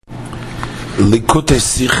Likutei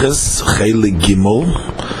Sichos Chelik Gimel,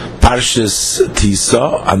 Parshas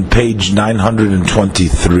Tisa, on page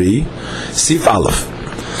 923, Sif Aleph.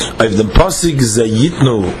 If the pasuk ze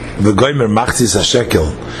yitnu v'goymer machzis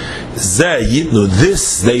hashekel, ze yitnu,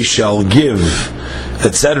 this they shall give,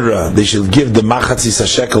 etc. They shall give the machzis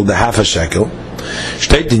hashekel, the half a shekel.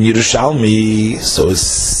 Steht in Yerushalmi, so it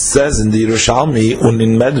says in the Yerushalmi, and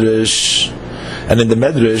in Medrash, and in the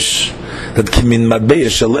Medrash, that kimin matbeya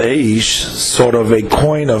shel eish, sort of a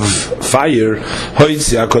coin of fire,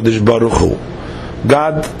 hoitzi HaKadosh Baruch Hu.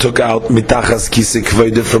 God took out mitachas kisei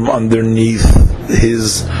kvodah from underneath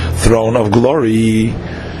His throne of glory,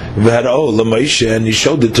 v'hara'o l'Moshe, and He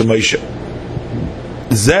showed it to Moshe.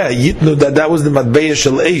 Zeh yitnu, that was the matbeya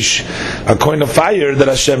shel eish, a coin of fire that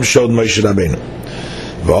Hashem showed Moshe Rabbeinu.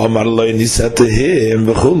 V'omar lo, and He said to him,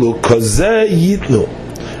 v'chulu, kozeh yitnu,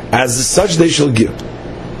 as such they shall give.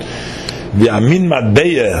 V'amin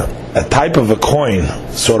matbeya, a type of a coin,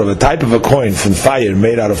 sort of a type of a coin from fire,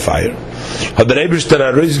 made out of fire. Hashem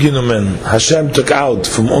took out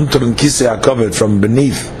from unteren kisei hakavod, from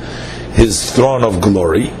beneath His throne of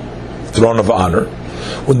glory, throne of honor.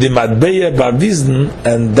 Und die matbeya bavizn,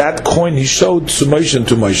 and that coin He showed to Moshe and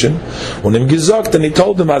to Moshe. Und ihm gesagt, and He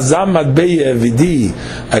told him, azam matbeya vidi,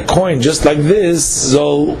 a coin just like this,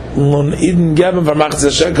 so nun iden geben for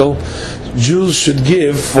machzis shekel, Jews should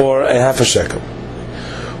give for a half a shekel.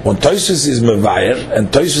 When Tosfos is mevayer, and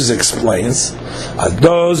Tosfos explains,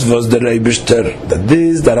 those was the Reibishter, that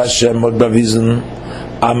this that Hashem mod bavizn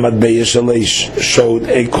amad beyeshalesh showed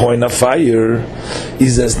a coin of fire,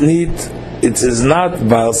 is as neat. It is not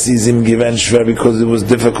weil sie ihm given schwer, because it was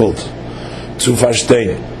difficult to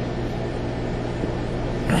verstehen,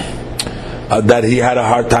 that he had a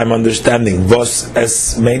hard time understanding. Was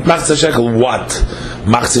es meint machzis shekel, what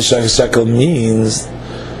machzis shekel means.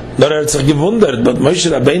 Not er hat sich gewundert, but Moshe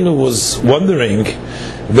Rabbeinu was wondering,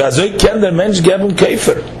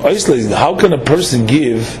 how can a person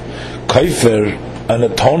give kaifer, an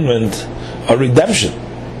atonement, a redemption?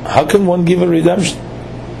 How can one give a redemption?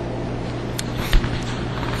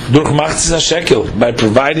 Durch machzis shekel, by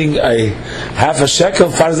providing a half a shekel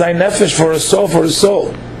for sein nefesh, for a soul,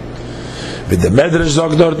 With the Medrash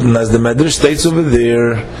sagt dort, and as the Medrash states over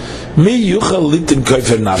there, mi yuchal litin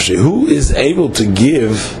kaifer nafshi, who is able to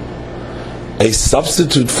give a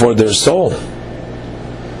substitute for their soul?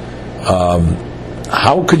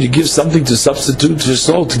 How could you give something to substitute your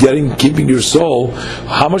soul, to keeping your soul?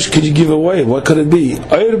 How much could you give away? What could it be?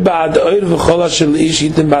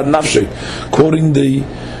 Quoting the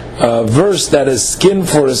verse that is skin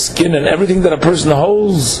for a skin, and everything that a person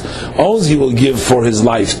owns he will give for his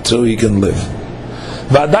life so he can live.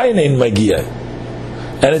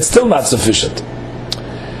 And it's still not sufficient.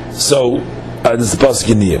 So this is the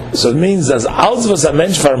pasuk in here. So it means as als was a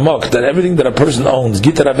mensch vermocht, that everything that a person owns,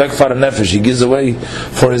 git weg for a nefesh, he gives away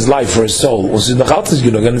for his life, for his soul, and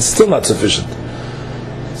it's still not sufficient.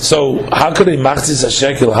 So how could a machzis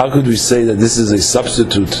shekel, how could we say that this is a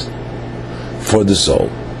substitute for the soul?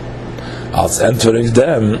 Als entering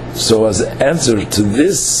them, so as an answer to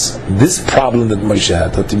this problem that Moshe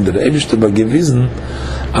had, hat ihm der Eibishter begewiesen,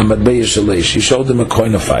 amad beyeshalesh, he showed him a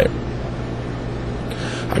coin of fire.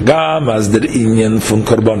 Agam as der inyan from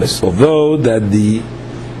korbanos, although that the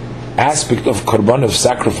aspect of korban, of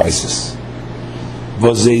sacrifices,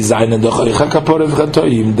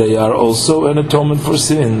 they are also an atonement for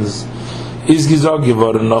sins, is gesagt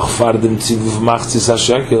geworden noch vor dem Zivuf machzis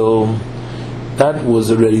hashekel. That was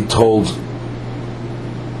already told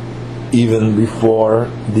even before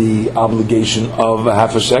the obligation of a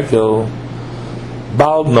half a shekel.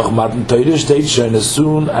 Bald noch matan Torah steht schon, as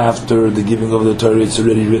soon after the giving of the Torah, it's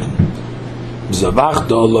already written. You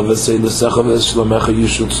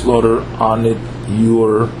should slaughter on it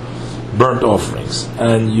your burnt offerings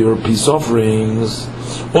and your peace offerings.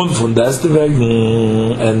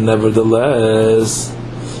 And nevertheless,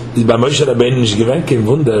 by Moshe Rabbeinu nicht gewinnt kein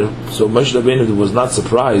Wunder, so Moshe Rabbeinu was not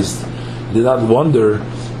surprised, did not wonder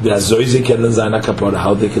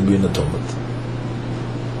how they could be an atonement.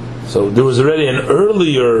 So there was already an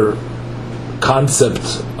earlier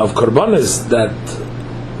concept of korbanos that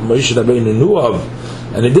Moshe Rabbeinu knew of,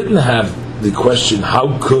 and he didn't have the question,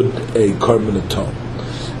 how could a korban atone?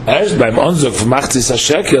 As by Monzok for machzis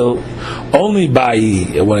hashekel, only by,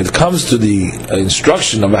 when it comes to the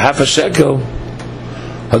instruction of a half a shekel,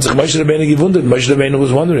 hat sich Moshe Rabbeinu gewundert. Moshe Rabbeinu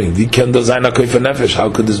was wondering, wie kann das sein a koifer nefesh? How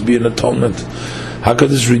could this be an atonement? How could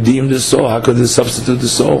this redeem the soul? How could this substitute the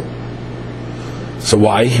soul? So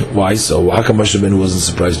why so? How come Moshe Rabbeinu wasn't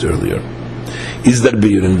surprised earlier? Is there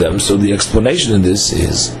beer in them? So the explanation in this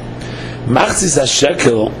is, machzis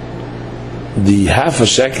hashekel the half a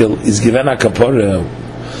shekel is given a kapara,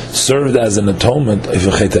 served as an atonement of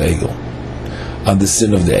a chet egel, on the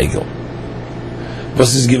sin of the egel. But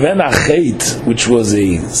is given a chet, which was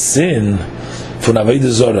a sin for Avodah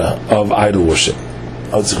Zorah of idol worship.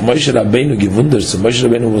 Moshe Rabbeinu gewundert, so Moshe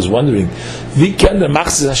Rabbeinu was wondering, wie can the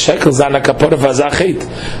machzis a shekel sein a kapara for a chet?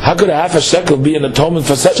 How could a half a shekel be an atonement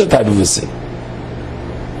for such a type of a sin?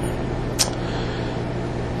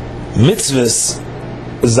 Mitzvahs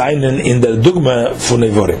seinen in der Dugma von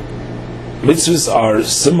Evorim. Mitzvahs are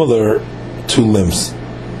similar to limbs.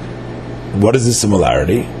 What is the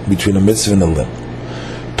similarity between a mitzvah and a limb?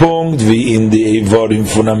 Punkt wie in the Evorim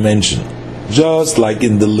von a Menschen, just like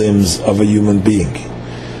in the limbs of a human being.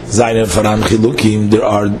 Seinen Faran Chilukim, there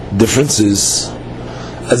are differences.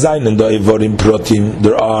 Seinen da Evorim Protim,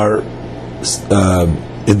 there are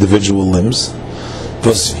individual limbs.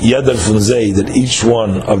 Was jeder von sie, that each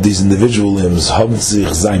one of these individual limbs has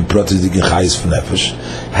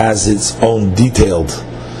its own detailed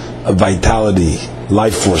vitality,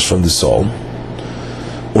 life force from the soul.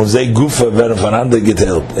 Und sie Gufa werden voneinander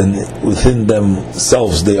geteilt, and within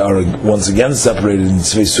themselves they are once again separated in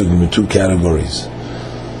zwei Sugim, in two categories.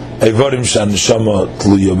 Evorim shan neshama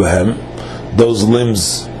tluya behem, those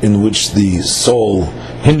limbs in which the soul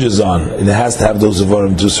hinges on, and it has to have those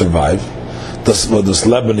evorim to survive. Das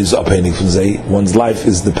Leben is abhängig von sie, one's life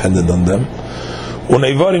is dependent on them. Und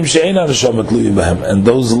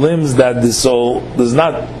those limbs that the soul does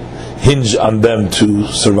not hinge on them to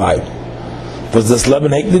survive. Because das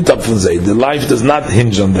Leben hängt nicht ab von sie, the life does not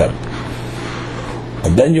hinge on them.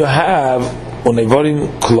 And then you have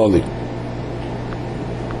unevorim kloli.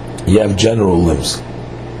 You have general limbs.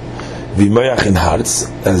 V'moyach in hearts,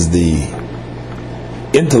 as the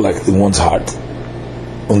intellect in one's heart.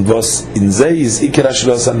 Und was in sei is ikar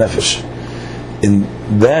ashras nefesh. In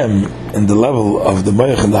them, in the level of the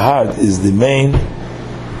moyach in the heart, is the main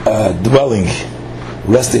dwelling,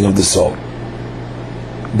 resting of the soul.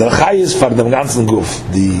 Der chayis for the ganzen guf,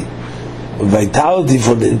 the vitality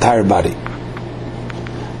for the entire body.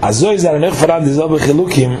 Azo is aranech faran dizelbe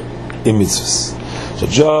chilukim in mitzvahs. So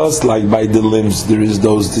just like by the limbs, there is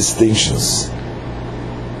those distinctions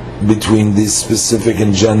between the specific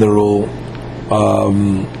and general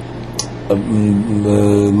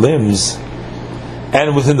limbs,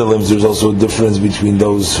 and within the limbs there's also a difference between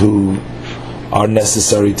those who are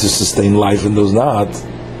necessary to sustain life and those not.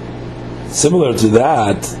 Similar to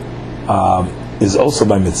that is also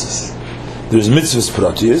by mitzvahs. There's mitzvahs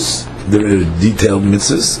pratius, there are detailed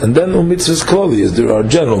mitzvahs, and then mitzvahs klolius, there are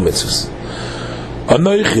general mitzvahs.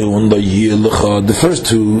 The first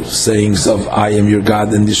two sayings of I am your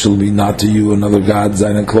God and this shall be not to you another God,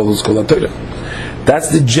 Zayin Klolos Kol HaTorah. That's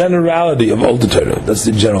the generality of all the Torah. That's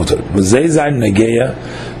the general Torah.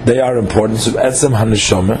 They are important to Etzem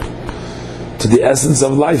HaNeshama, to the essence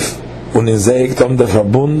of life. And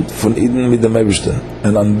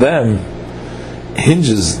on them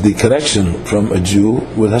hinges the connection from a Jew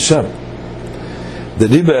with Hashem. The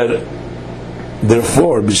Riber,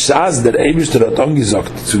 therefore, b'shaz der Eibishter hat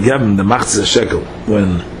angesagt to give him the machzis shekel,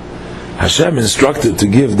 when Hashem instructed to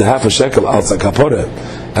give the half a shekel als a kapore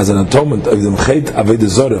as an atonement of the chet avodah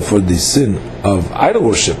zorah for the sin of idol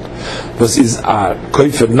worship, was is a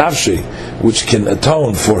koifer nafshi, which can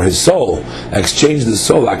atone for his soul, exchange the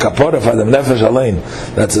soul a kapore for the nefesh alein,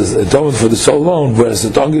 that's an atonement for the soul alone, whereas the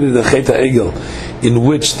tongiri the chet egel, in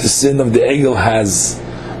which the sin of the egel has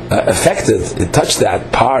affected, it touched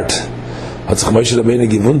that part. Moshe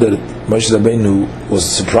Rabbeinu was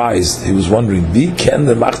surprised. He was wondering, wie can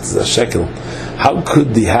the machzis a shekel? How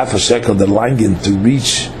could the half a shekel, the langen, to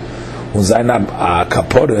reach a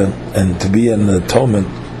kapore and to be an atonement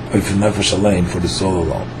of nefesh alein for the soul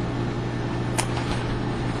alone?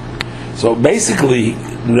 So basically,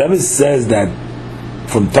 the Rebbe says that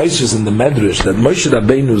from Tosfos in the Medrash that Moshe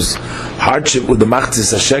Rabbeinu's hardship with the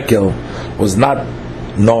machzis a shekel was not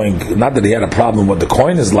knowing, not that he had a problem what the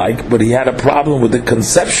coin is like, but he had a problem with it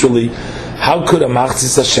conceptually. How could a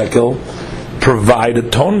machzis a shekel provide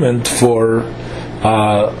atonement for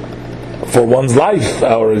one's life,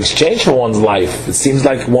 or exchange for one's life? It seems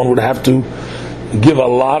like one would have to give a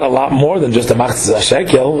lot more than just a machzis a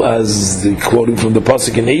shekel, as the quoting from the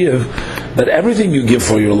pasuk in Eiv, that everything you give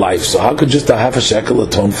for your life. So how could just a half a shekel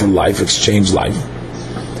atone for life, exchange life?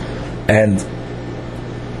 And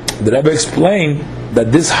the Rebbe explained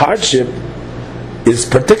that this hardship is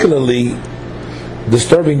particularly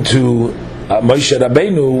disturbing to Moshe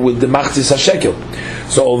Rabbeinu with the machzis hashekel.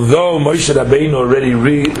 So although Moshe Rabbeinu already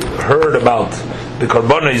heard about the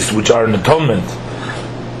korbanos, which are an atonement,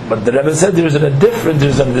 but the Rebbe said there's a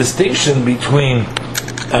distinction between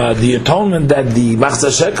the atonement that the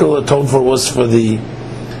Machzah Shekel atoned for was for the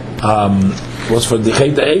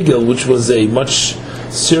Chet Egel, which was a much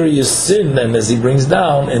serious sin. And as he brings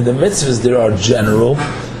down, in the mitzvahs there are general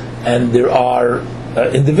and there are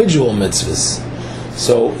individual mitzvahs.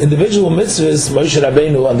 So individual mitzvahs, Moshe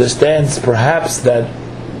Rabbeinu understands perhaps that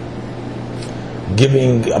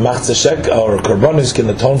giving a Machzah Shekel or Korbanos can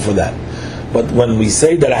atone for that. But when we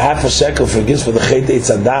say that a half a shekel forgives for the Chet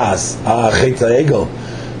Eitzadas, Chet Egel,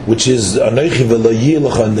 which is Anochi V'lo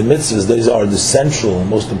Yilecha in the mitzvahs, those are the central and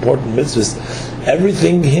most important mitzvahs,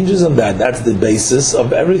 everything hinges on that. That's the basis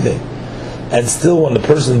of everything. And still, when the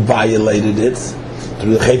person violated it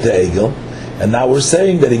through the Chet Egel, and now we're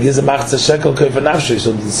saying that he gives a Machzah Shekel Kefar Nafshe.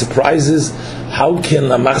 So the surprise is, how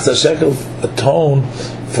can a Machzah Shekel atone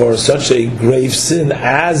for such a grave sin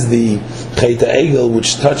as the Chet Egel,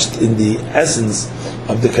 which touched in the essence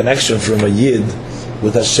of the connection from a Yid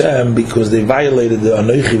with Hashem, because they violated the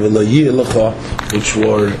Anochi V'lo Yilecha, which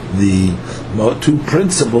were the two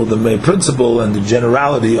principle, the main principle and the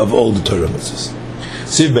generality of all the Torah mitzvahs.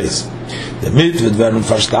 Siv Beis. The mitzvah werden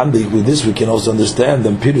verstandig. With this we can also understand the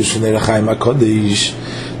Pirush von Orach Chaim HaKodesh,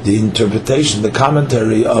 the interpretation, the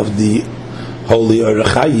commentary of the Holy Orach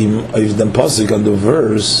Chaim of the pasuk on the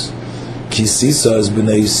verse Kisisa as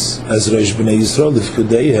Rosh Bnei Yisrael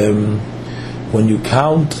Lifkudeihem. When you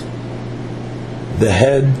count the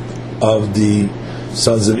head of the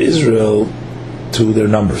sons of Israel to their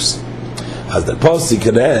numbers, as the pasuk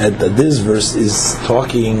read that this verse is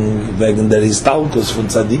talking wegen der Histalkus von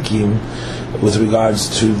Tzadikim with regards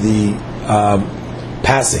to the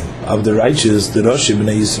passing of the righteous, the Rosh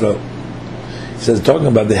Bnei Yisrael. He says, talking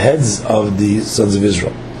about the heads of the sons of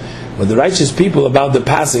Israel, when the righteous people, about the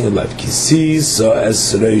passing of life. Kisis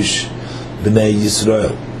es Rosh Bnei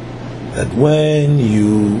Yisrael, that when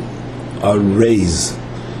you are raised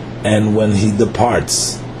and when he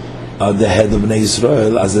departs, the head of Bnei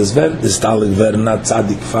Yisrael, as es wird ist alle verna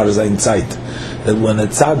tzaddik far sein Zeit, that when a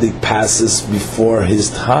tzaddik passes before his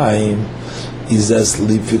time, is as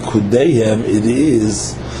lifikudehem, it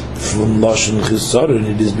is from Lashon Chisaron,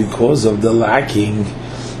 it is because of the lacking,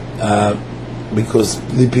 because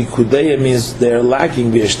lifikudehem means they're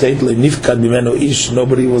lacking,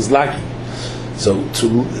 nobody was lacking. So,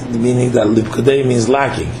 meaning that lifikudehem means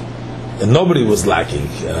lacking. And nobody was lacking.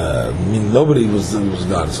 Nobody was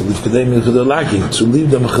gone. So lifkudei means they're lacking. To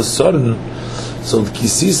leave them chesaron. So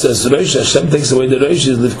kisisa Rosh, Hashem takes away the Rosh,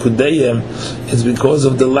 is lifkudeihem. It's because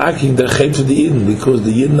of the lacking, the chet for the Yidden. Because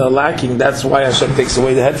the Yidden are lacking, that's why Hashem takes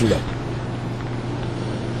away the head from them.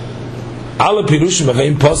 All the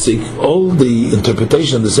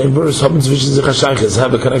interpretation of the same verse have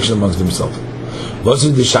a connection amongst themselves. What's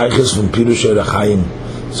the shaykhs from Pirush Orach Chaim?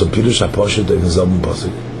 So Pirush HaPoshet in the Zalman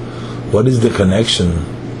Pasuk. What is the connection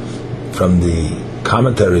from the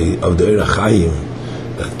commentary of the Orach Chaim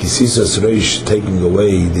that Kisisas Rosh, taking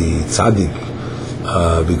away the tzaddik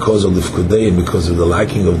because of the Lifkudei and because of the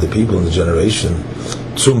lacking of the people in the generation,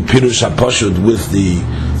 zum Pirush HaPoshet with the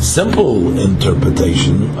simple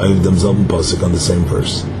interpretation of the Zalman Pasuk on the same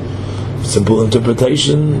verse? Simple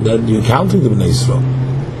interpretation that you're counting the Bnei Yisrael.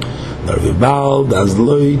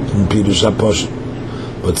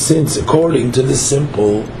 But since, according to the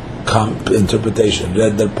simple interpretation,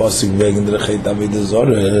 read the pasuk wegen der Chet Avodah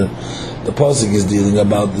Zorah, the pasuk is dealing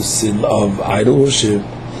about the sin of idol worship,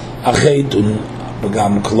 a chet und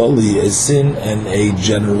begam kloli, a sin and a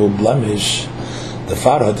general blemish. The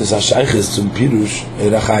farhat is hashayches zum Pirush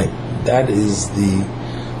Orach Chaim. That is the,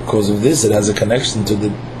 because of this, it has a connection to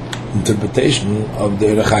the interpretation of the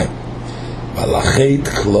Orach Chaim. Malachet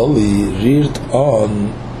kloli reared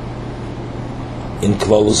on in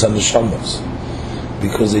klolus and neshamos,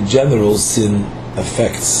 because a general sin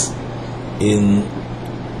affects in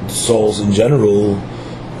souls in general,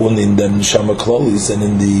 and in the neshama klolis, and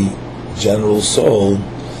in the general soul,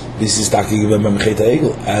 this is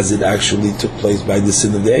as it actually took place by the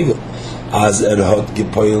sin of the egel, as erhot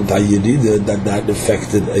gepoiled hayirida, that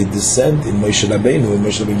affected a descent in Moshe Rabbeinu, and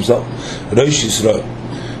Moshe Rabbeinu himself, Rosh Yisrael,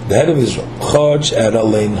 the head of Israel. Chod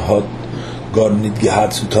alain hot God nit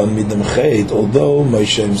gehat zu tun mit dem chet, although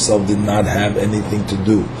Moshe himself did not have anything to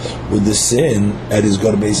do with the sin at his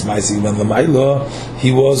God base Ma'aseh ben Lamaila,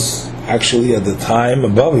 he was actually at the time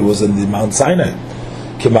above, he was in the Mount Sinai.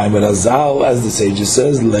 K'mayim Razal, as the sage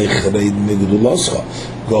says, Lech reid migduloscha,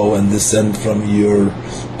 go and descend from your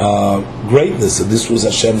greatness. So this was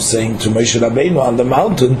Hashem saying to Moshe Rabbeinu on the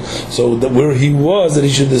mountain, so that where he was, that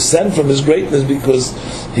he should descend from his greatness, because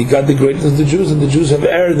he got the greatness of the Jews, and the Jews have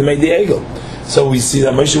erred and made the egel. So we see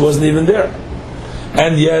that Moshe wasn't even there,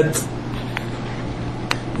 and yet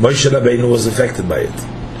Moshe Rabbeinu was affected by it.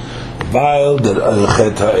 Weil der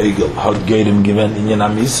Chet HaEgel hat Gerim given in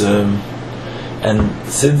Yanamism, and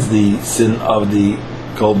since the sin of the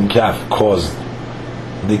golden calf caused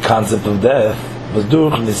the concept of death, was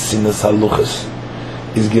durch Nisinas Haluchas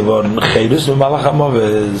is given Chedus Malach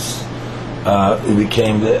HaMoves. It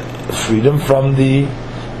became the freedom from the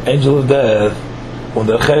angel of death, und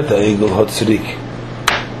der Chet HaEgel hat Zirik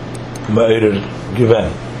Meirer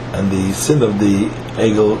given, and the sin of the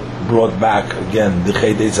Egel brought back again the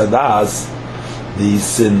Chet Eitzadas, the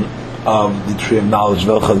sin of the tree of knowledge,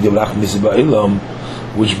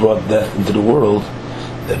 which brought death into the world.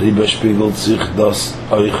 The Rebbe spiegelt sich das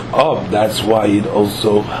euch ab. That's why it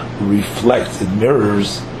also reflects, it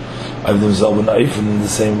mirrors of themselves in the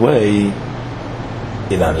same way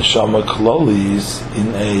in Anashama Klolis,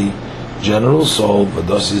 in a general soul, but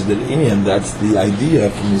das is the inyan. That's the idea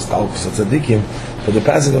from his Talkus Tzadikim for the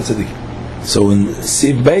passing of Tzadikim. So in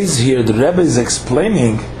Siv Beis here, the Rebbe is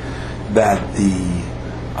explaining that the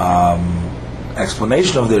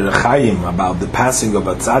explanation of the Rechaim about the passing of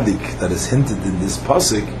a tzaddik that is hinted in this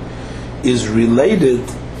pasuk is related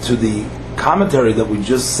to the commentary that we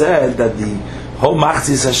just said, that the whole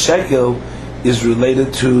Machzis HaShekel is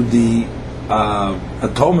related to the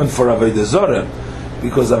atonement for Avodah Zorah,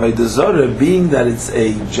 because Avodah Zorah, being that it's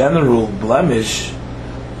a general blemish,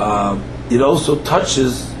 it also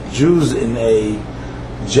touches Jews in a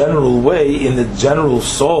general way, in the general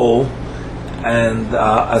soul, and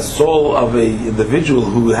a soul of a individual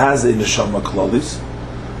who has a neshama klolis,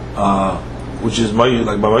 which is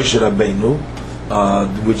like Moshe Rabbeinu,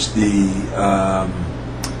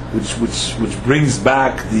 which brings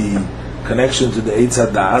back the connection to the Eitz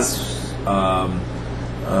Hadas,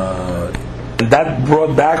 and that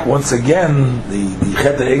brought back once again the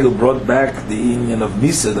Chet HaEgel brought back the union of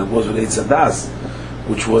Misa that was with Eitz Hadas,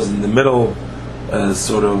 which was in the middle,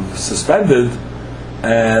 sort of suspended,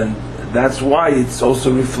 and that's why it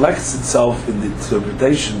also reflects itself in the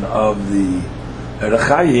interpretation of the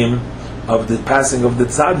Rechaim, of the passing of the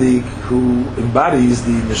tzaddik who embodies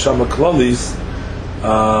the neshama klolis,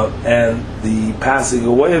 and the passing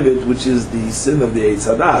away of it, which is the sin of the Eitz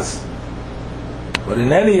Hadas. But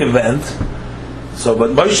in any event,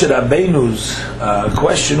 but Moshe Rabbeinu's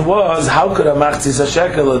question was, how could a Machzis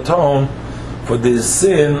HaShekel atone for the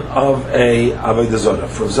sin of a Avodah Zorah,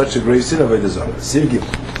 for such a great sin of Avodah Zorah? Sivgim.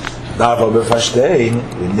 We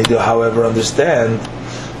need to, however, understand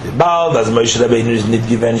that Moshe Rabbeinu is not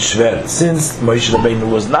given schwer. Since Moshe Rabbeinu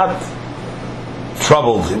was not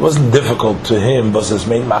troubled, it wasn't difficult to him, but his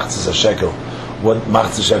main Machzis HaShekel, what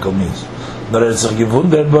Machzis HaShekel means. But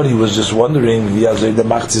he was just wondering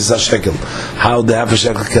how the half a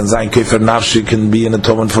shekel can sein, Kefer Nafshi can be an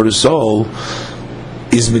atonement for the soul.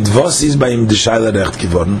 Is mit was is bei ihm die Scheile recht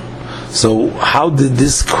geworden? So how did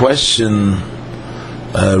this question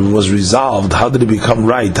was resolved? How did it become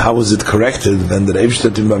right? How was it corrected when the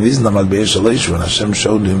Eibshtet in Bavizn Amad Be'esh Aleishu, when Hashem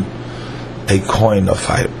showed him a coin of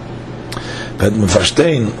fire? But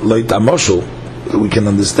we can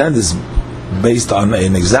understand this based on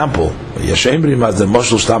an example. There are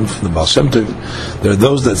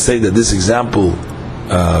those that say that this example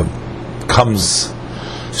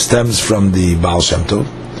stems from the Baal Shem Tov.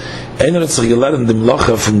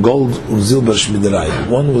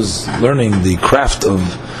 One was learning the craft of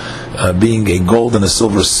being a gold and a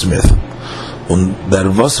silver smith. And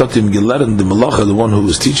the one who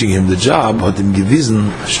was teaching him the job,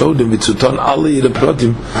 showed him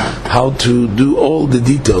how to do all the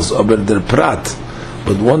details.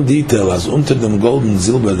 But one detail, as unter dem gold and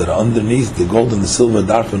silver, that underneath the gold and the silver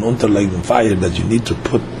darfen unterlegen fire, that you need to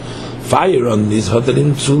put fire underneath, hat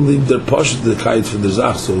him to leave the posh the kite from the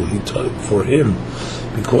zach. So for him,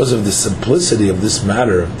 because of the simplicity of this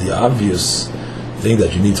matter, the obvious thing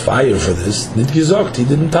that you need fire for this, nit gesagt, he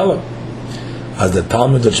didn't tell him. As the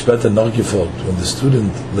Talmud had später noch gefolgt, when the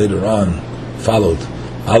student later on followed,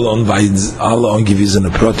 all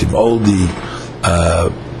the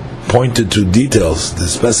pointed to details, the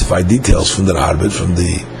specified details from the arbeit, from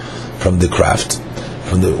the craft,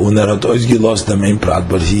 from the hat ausgelost the main prat,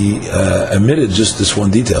 but he omitted just this one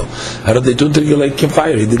detail.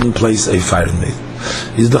 Fire. He didn't place a fire in it.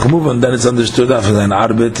 He's the move, and then it's understood that from an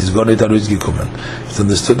arbeit he's got it gekommen. It's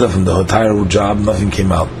understood that from the entire job nothing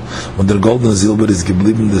came out. When the gold and silver is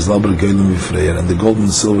geblieben, the silver geilen wie and the gold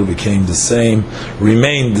and silver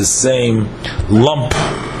remained the same lump,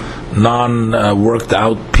 non-worked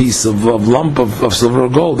out piece of lump of silver or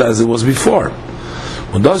gold as it was before.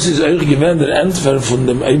 Und das ist euch gewähnt der Entfer von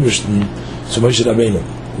dem Eibishten zu Moshe Rabbeinu.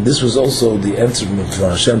 This was also the answer from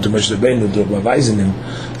Hashem to Moshe Rabbeinu through advising him,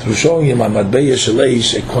 through showing him a matbeya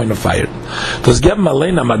shaleish, a coin of fire. Because give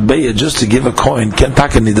malena matbeya just to give a coin, can't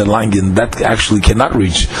take any langen, that actually cannot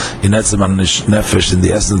reach in etzem nefesh, in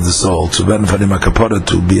the essence of the soul, to ben farim kapora,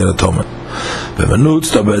 to be an atonement.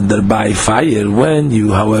 Thereby fire, when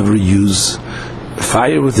you, however, use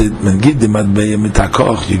fire with it,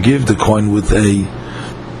 you give the coin with a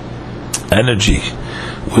energy,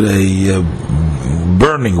 with a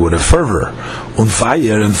burning, with a fervor, and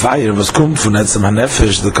fire was kommt von etzem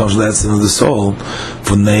hanefesh, that comes from the etzem of the soul,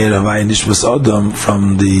 von neir havai nishmas adam,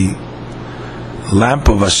 from the lamp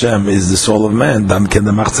of Hashem is the soul of man. Then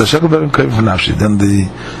the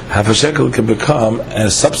half a shekel can become a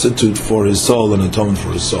substitute for his soul, an atonement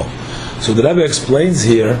for his soul. So the Rebbe explains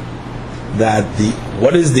here that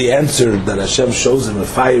what is the answer that Hashem shows him, a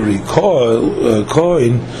fiery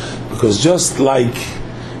coin, because just like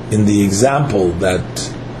in the example that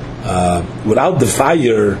without the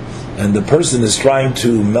fire, and the person is trying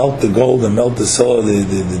to melt the gold and melt the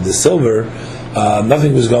silver,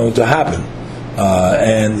 nothing was going to happen,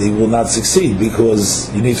 and he will not succeed, because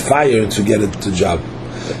you need fire to get it to job.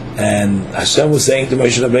 And Hashem was saying to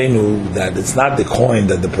Moshe Rabbeinu that it's not the coin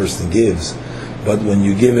that the person gives, but when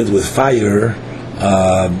you give it with fire,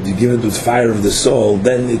 you give it with fire of the soul,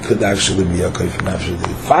 then it could actually be a kaif nafsh. The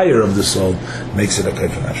fire of the soul makes it a kaif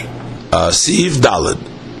nafsh. Siif Daled.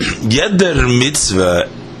 Jeder mitzvah,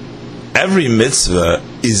 every mitzvah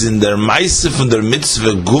is in their ma'aseh from their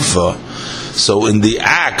mitzvah gufa. So in the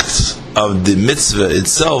act of the mitzvah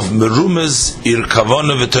itself, merumes ir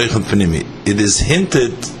kavana v'toichet pnimi. It is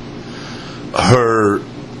hinted her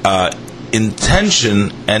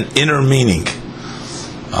intention and inner meaning.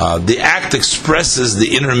 The act expresses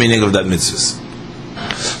the inner meaning of that mitzvah.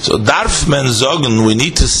 So darf men sagen, we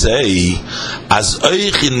need to say, as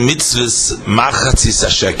euch in mitzvahs machatzis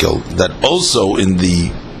shekel, that also in the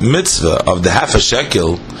mitzvah of the half a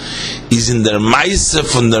shekel is in their ma'aseh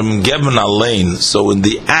von dem geben allein. So in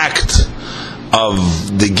the act of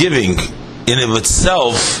the giving in of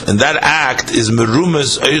itself, in that act is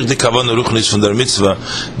merumes euch de kavanah ruchnis von der mitzvah.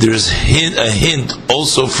 There is a hint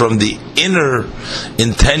also from the inner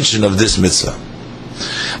intention of this mitzvah.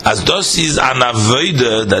 As das is an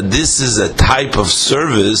avodah, that this is a type of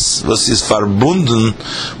service, was is verbunden,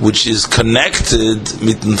 which is connected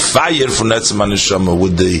mit dem fire von etzem haneshama,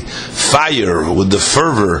 with the fire, with the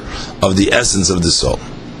fervor of the essence of the soul,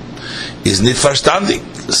 is nicht verstandig.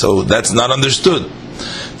 So that's not understood.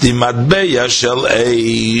 The matbeya shel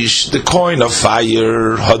eish, the coin of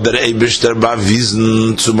fire, had der Eibishter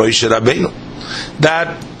bewiesen zu Moshe Rabbeinu,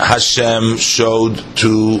 that Hashem showed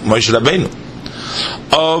to Moshe Rabbeinu.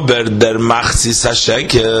 Aber der machzis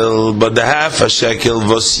shekel, but the half a shekel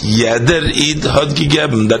was jeder Id had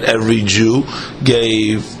gegeben, that every Jew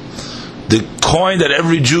gave. The coin that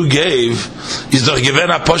every Jew gave is doch given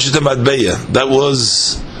a poshet matbeya. That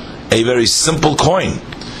was a very simple coin.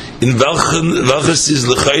 In welches is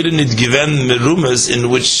lechayre nit given merumes, in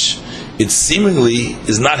which it seemingly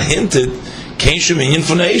is not hinted.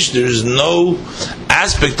 There is no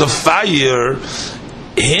aspect of fire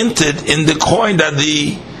hinted in the coin that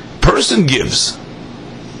the person gives.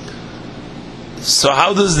 So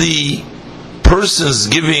how does the person's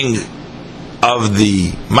giving of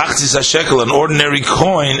the machzis hashekel, an ordinary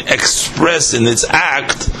coin, express in its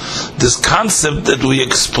act this concept that we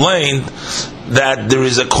explained, that there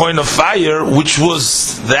is a coin of fire, which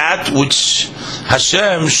was that which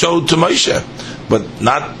Hashem showed to Moshe? But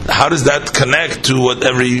not, how does that connect to what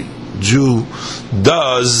every Jew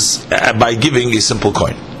does by giving a simple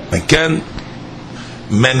coin? Men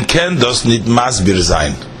ken das nit masbir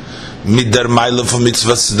sein mit der meile von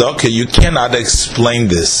mitzvah tzedakah. You cannot explain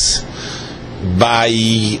this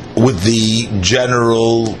with the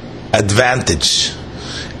general advantage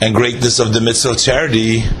and greatness of the mitzvah of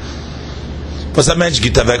charity. Was a mensch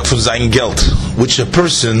geht weg von sein Geld, which a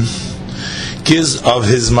person gives of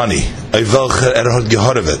his money, hat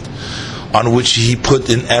gehorevet, on which he put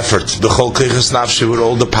in effort, with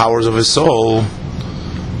all the powers of his soul,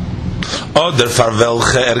 or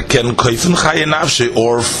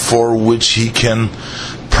for which he can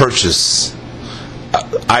purchase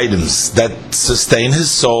items that sustain his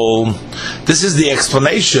soul. This is the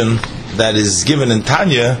explanation that is given in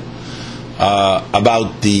Tanya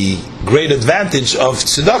about the great advantage of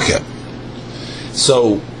tzedakah.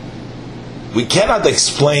 So we cannot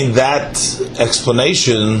explain that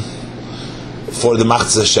explanation for the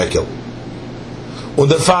machzah shekel. Und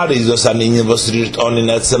der Fahrer ist das an ihnen, was rührt on in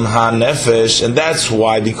etzem ha-nefesh, and that's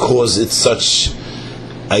why, because it's such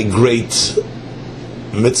a great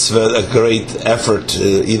mitzvah, a great effort,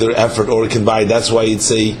 either effort or combined. That's why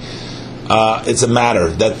it's a matter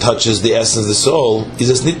that touches the essence of the soul.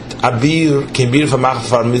 Is nit abir kibir for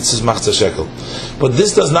mitzvahs machzah shekel. But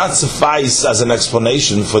this does not suffice as an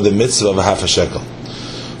explanation for the mitzvah of a half a shekel.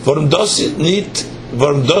 Warum das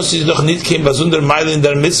ist doch nicht kein besonder Meile in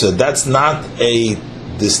der mitzvah. That's not a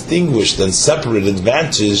distinguished and separate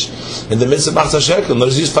advantage in the mitzvah machzah shekel. Nor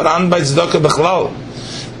ist voran bei tzedakah bechlal.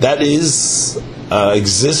 That is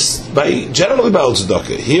exists generally by all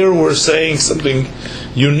tzedakah. Here we're saying something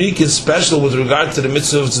unique and special with regard to the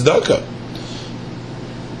mitzvah of tzedakah.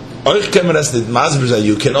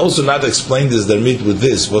 You can also not explain this dermit with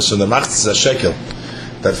this. Was from the machzah shekel,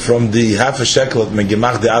 that from the half a shekel of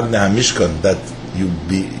megemach de adne hamishkan that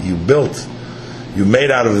you built, you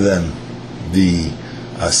made out of them the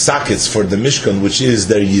sockets for the mishkan, which is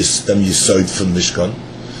their yisoid from mishkan,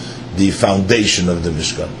 the foundation of the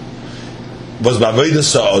mishkan. Was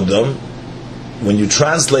b'avodas ha'adam, when you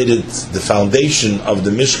translated the foundation of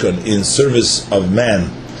the mishkan in service of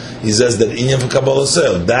man, he says that inyan v'kabbalah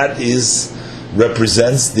sel, that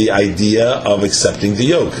represents the idea of accepting the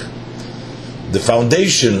yoke. The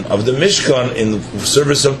foundation of the mishkan in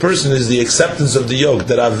service of person is the acceptance of the yoke.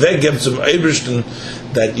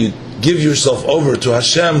 That you give yourself over to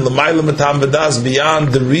Hashem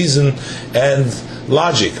beyond the reason and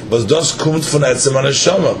logic, which comes from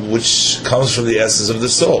the essence of the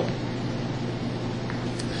soul.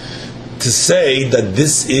 To say that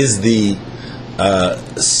this is the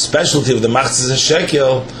specialty of the machzah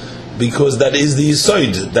shekel, because that is the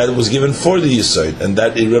yisoid that was given for the yisoid, and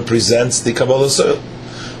that it represents the Kabbalah soil.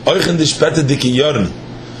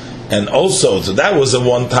 And also, so that was a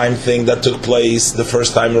one-time thing that took place the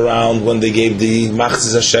first time around when they gave the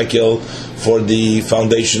machzah shekel for the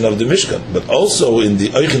foundation of the Mishkan. But also in the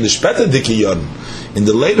Oichen Dishpeta Dikiyon, in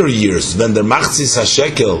the later years, when the machzah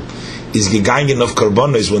shekel is gegangen of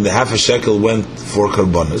karbonos, when the half a shekel went for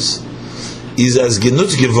karbonos, is as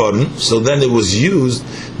genutz geworden, so then it was used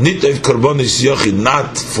nit ev karbonis yochid,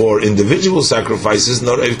 not for individual sacrifices,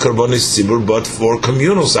 nor ev karbonis tzibur, but for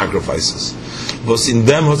communal sacrifices. Was in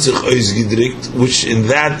them hat sich ausgedrückt, which in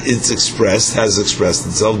that has expressed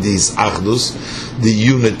itself, these achdus, the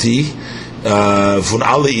unity von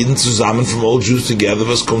alle Eden zusammen, from all Jews together,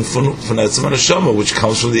 was kommt von Etzem HaNeshama, which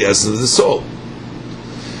comes from the essence of the soul.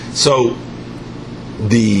 So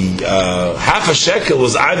the half a shekel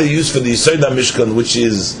was either used for the Yisod HaMishkan, which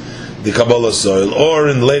is the Kabbalah soil, or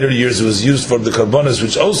in later years it was used for the Karbonos,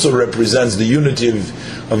 which also represents the unity of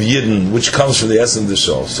Yidden, which comes from the essence of the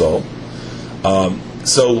soul.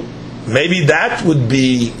 So maybe that would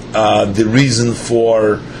be the reason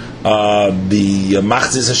for the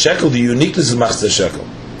Machzis HaShekel, the uniqueness of Machzis HaShekel.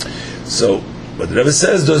 So, but the Rebbe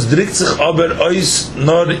says, "Das drückt sich aber aus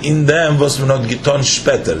nur in dem, was man hat getan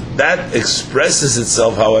später." That expresses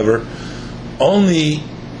itself, however, only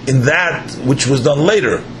in that which was done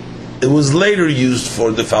later. It was later used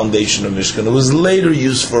for the foundation of Mishkan. It was later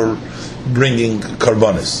used for bringing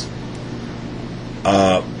karbonis.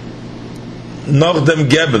 Noch dem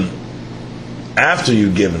geben, after you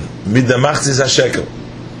given, mit dem machzis HaShekel,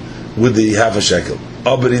 with the half a shekel.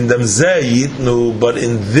 Aber in dem yitnu, but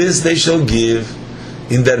in this they shall give,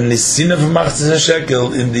 in der nisin of machzis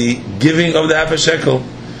HaShekel, in the giving of the half a shekel,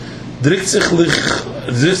 drückt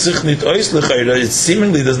sich nicht aus, it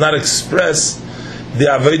seemingly does not express the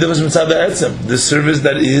avodah was mitzad ha'etzem, the service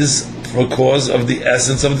that is for cause of the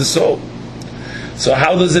essence of the soul. So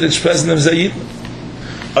how does it express in dem yitnu?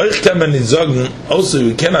 Also,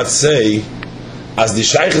 we cannot say, as the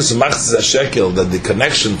shaykhis machzis HaShekel, that the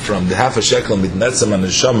connection from the half a shekel mit netzem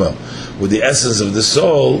HaNeshama with the essence of the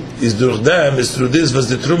soul is through this was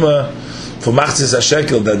the truma for machzis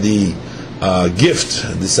HaShekel, that the gift,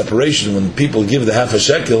 the separation when people give the half a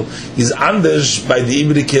shekel is anders by the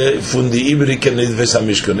ibrike from the ibrike nidves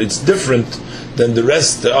HaMishkan. It's different than the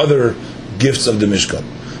rest, the other gifts of the Mishkan.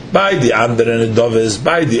 By the andere nedoves,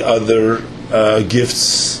 by the other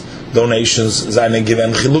gifts, donations, zayin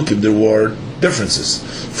given chilukim, there were differences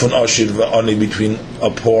from ashir v'ani, between a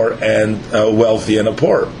poor and a wealthy and a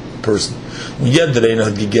poor person. Yet the reina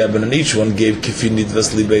had gegeben, and each one gave kifinit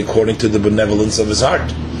veslibe according to the benevolence of his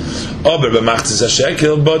heart. Aber b'machzis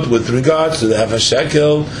HaShekel, but with regard to the half a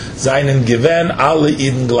shekel, zayin given alle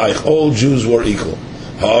Eden gleich, all Jews were equal.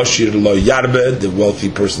 Ha'ashir lo yarbe, the wealthy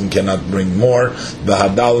person cannot bring more.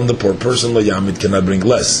 V'hadal, and the poor person lo yamid, cannot bring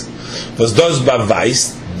less. Was does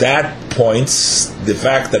bavais, that points the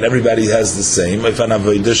fact that everybody has the same, if an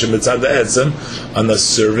avodah mitzad ha'etzem, on a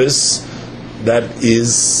service that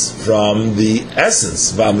is from the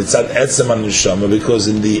essence, because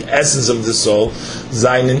in the essence of the soul,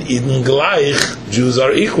 Zainen Eden gleich, Jews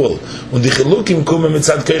are equal. Und die Chilukim kommen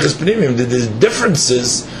mitzad Keiches Pnimim. The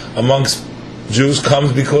differences amongst Jews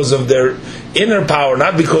comes because of their inner power,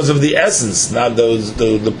 not because of the essence, not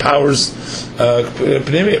the powers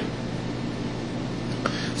Pnimim.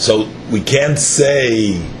 So we can't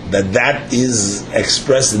say that is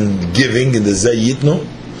expressed in giving in the Zayitnu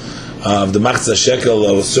of the Machzah Shekel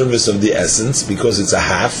of service of the essence, because it's a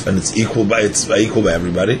half and it's equal by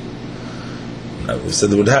everybody. Now, we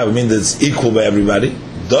said it would have. I mean that it's equal by everybody.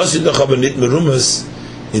 Das ist doch aber nicht merumas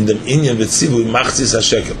in dem Inyan Betzivui Machzis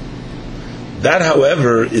HaShekel. That,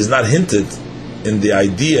 however, is not hinted in the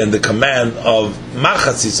idea and the command of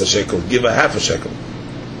Machatzis HaShekel, give a half a shekel.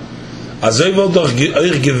 Also wollt doch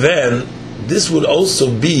euch gewähren, this would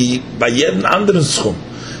also be by jeden anderen Schum.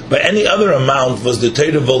 By any other amount was the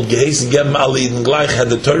Torah volt geheißen geben alle Eden gleich, had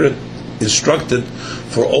the Torah instructed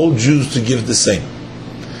for all Jews to give the same.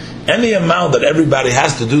 Any amount that everybody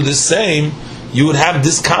has to do the same, you would have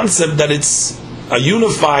this concept that it's a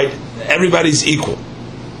unified, everybody's equal.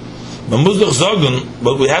 Man muss doch sagen,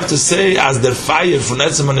 but we have to say as der fire von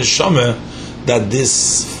Etzem and Neshama, that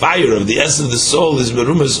this fire of the essence of the soul is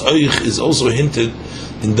merumas euch, is also hinted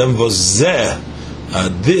in them was zeh.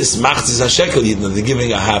 This machzis hashekel yidna, they're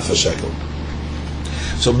giving a half a shekel.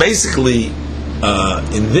 So basically,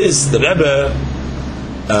 in this, the Rebbe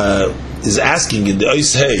is asking in the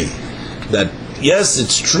Ois Hey that yes,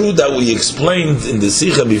 it's true that we explained in the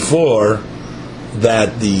Sikha before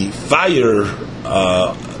that the fire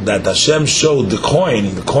that Hashem showed, the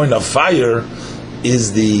coin of fire,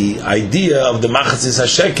 is the idea of the machzis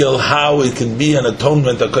hashekel, how it can be an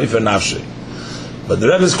atonement, a koifer nafshe. But the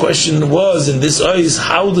Rebbe's question was, in this ois,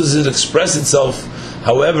 how does it express itself,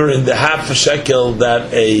 however, in the half a shekel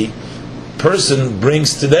that a person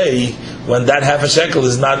brings today, when that half a shekel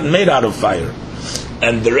is not made out of fire?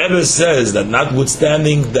 And the Rebbe says that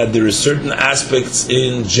notwithstanding that there are certain aspects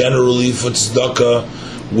in generally for tzedakah,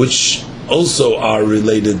 which also are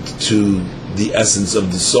related to the essence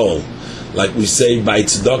of the soul, like we say by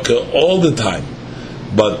tzedakah all the time,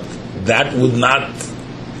 but that would not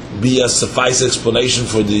be a suffice explanation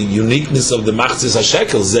for the uniqueness of the machzis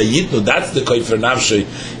hashekel. Zayitnu, that's the koifer nafshe,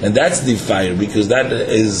 and that's the fire, because that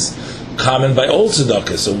is common by all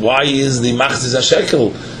tzedakah. So why is the machzis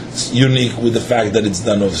hashekel unique with the fact that it's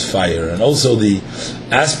done of fire? And also the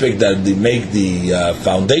aspect that they make the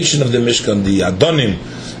foundation of the Mishkan, the Adonim,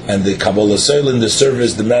 and the Kabbalah soil in the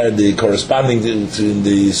service, the corresponding to in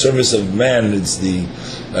the service of man, it's the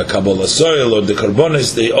Kabbalah soil or the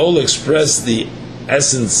Karbonis, they all express the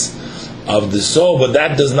essence of the soul, but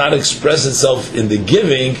that does not express itself in the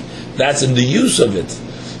giving, that's in the use of it.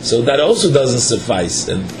 So that also doesn't suffice.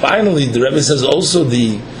 And finally, the Rebbe says also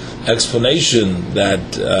the explanation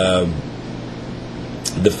that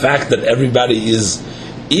the fact that everybody is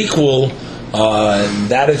equal,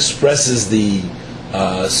 that expresses the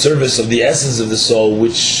service of the essence of the soul,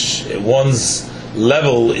 which one's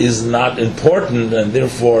level is not important, and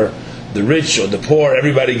therefore the rich or the poor,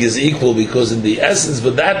 everybody is equal because in the essence,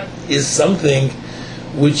 but that is something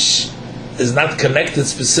which is not connected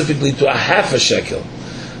specifically to a half a shekel.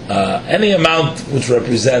 Any amount which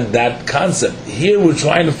represent that concept. Here we're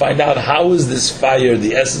trying to find out how is this fire,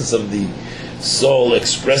 the essence of the soul,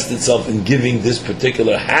 expressed itself in giving this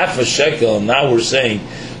particular half a shekel. And now we're saying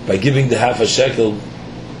by giving the half a shekel,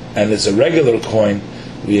 and it's a regular coin,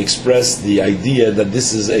 we express the idea that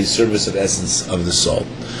this is a service of essence of the soul.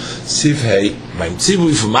 Sifhei, beim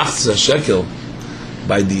Tzivui for Machzis HaShekel,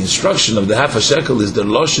 by the instruction of the half a shekel, is the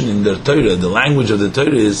Loshen in their Torah, the language of the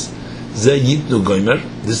Torah is Ze Yitnu Goimer,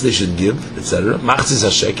 this they should give, etc. Machzis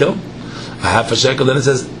HaShekel, a half a shekel, then it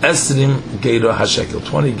says Esrim Geiro HaShekel,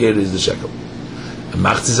 20 Geiro is the shekel. And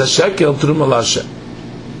Machzis HaShekel, Truma Lashem.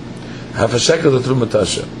 Half a shekel, the Truma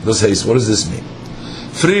Tasha. What does this mean?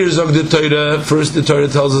 Früher sagt the Torah, first the Torah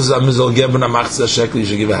tells us, Amizal geben a Machzis HaShekel, you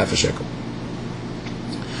should give a half a shekel.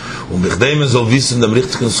 Und bechdem soll wissen dem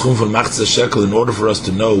richtigen Schum von Machzis HaShekel, in order for us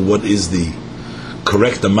to know what is the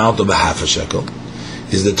correct amount of a half a shekel,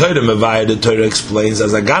 is the Torah Mevaya. The Torah explains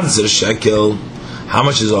as a ganzer shekel, how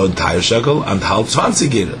much is our entire shekel, and halb 20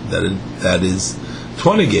 Gera, that is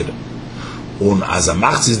 20 Gera. Und as a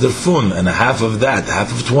Machzis derfun, and a half of that,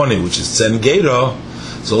 half of 20, which is 10 Gera,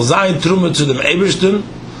 so Zayin Truma to them Ebersten,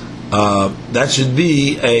 that should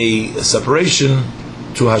be a separation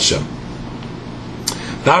to Hashem.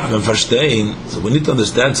 Darf man verstehen, so we need to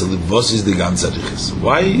understand, so what is the ganze Riches?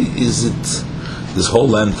 Why is it this whole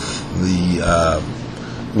length, the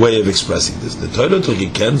way of expressing this? The Torah to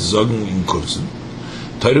gekent sagen in kurzen,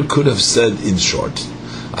 Torah could have said in short,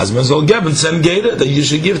 as man soll geben 10 Gera, that you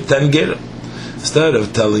should give 10 Gera. Instead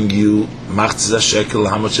of telling you, macht's a shekel,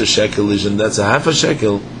 how much a shekel is, and that's a half a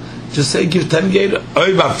shekel, just say give 10 Gera.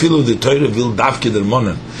 Oiva filu the Torah will davke der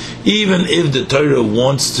monen. Even if the Torah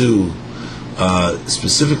wants to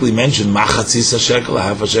specifically mention machatzis a shekel, a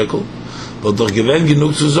half a shekel, but doch gewen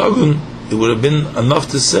genug zu sagen, it would have been enough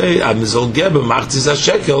to say, am soll geben machatzis a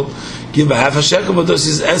shekel, give a half a shekel, but this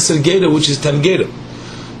is 10 Gera, which is 10 Gera.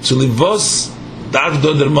 So livos darf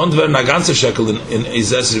do der Mond werden a ganze shekel in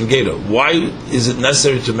is 10 Gera. Why is it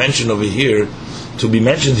necessary to mention over here, to be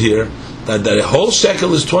mentioned here, that the whole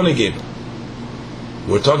shekel is 20 Gera?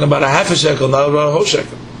 We're talking about a half a shekel, not about a whole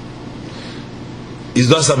shekel. Is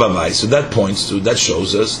das abavai? So that points to, that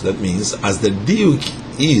shows us, that means, as the diuk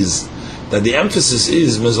is, that the emphasis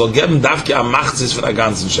is, mezol geben davke a machzis von a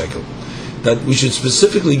ganzen shekel. That we should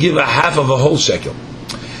specifically give a half of a whole shekel.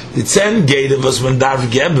 The 10 Gera was when darf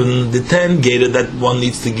geben, the 10 Gera that one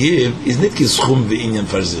needs to give, is nit kischum v'inyan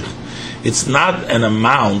for sich. It's not an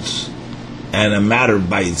amount and a matter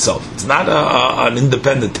by itself. It's not an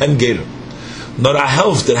independent 10 Gera. Not a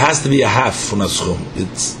half, there has to be a half von a schum.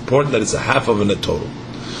 It's important that it's a half of a total.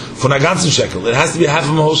 Von a ganzen shekel, it has to be a half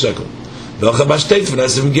of a whole shekel. Welcher besteht von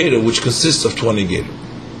 10 Gera, which consists of 20 Gera.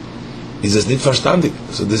 Is das nicht verstandig?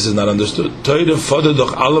 So this is not understood. Torah fordert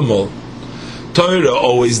doch allemal. Torah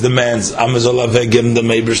always demands Amazol avegem the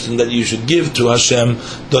meiberston that you should give to Hashem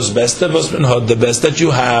das Beste was man hat, the best that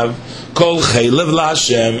you have. Kol chaylev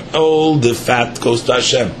laHashem, all the fat goes to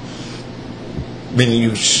Hashem. Meaning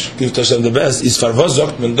you give to Hashem the best. Is farvos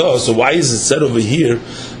zokt men do. So why is it said over here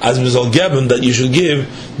as Mizol geben that you should give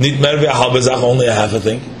nit mer ve a halbe zach, only a half a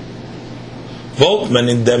thing? Volt men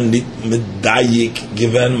in them nit medayik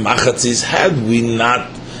given machatzis, had we not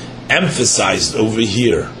emphasized over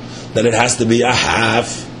here that it has to be a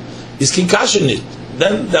half, is kinkashenit.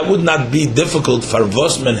 Then that would not be difficult for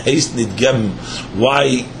Vosman haste nit gem.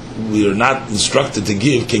 Why we are not instructed to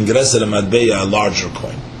give kingreser matbeya, a larger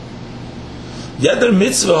coin. Jeder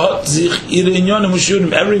mitzvah hat sich ihre inyonim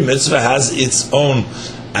ushurim. Every mitzvah has its own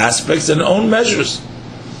aspects and own measures.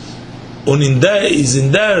 Und in there is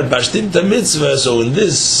in there bestimmte mitzvah. So in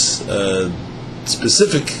this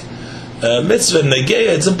specific mitzvah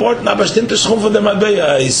negeya, it's important a bestimmte schum von der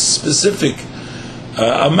matbeya, a specific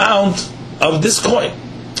amount of this coin.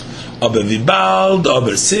 Aber wie bald,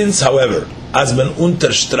 aber since, however, as man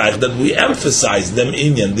unterstreicht, that we emphasize them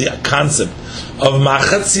inyan, the concept of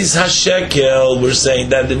machatzis hashekel, we're saying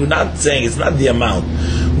that we're not saying it's not the amount.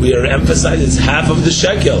 We are emphasizing it's half of the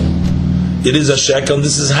shekel. It is a shekel, and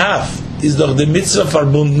this is half. Is doch the mitzvah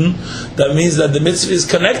verbunden? That means that the mitzvah is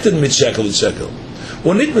connected with shekel.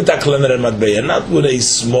 Und nicht mit a kleineren matbeya, not with a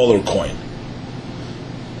smaller coin.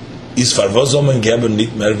 Is farvozom geben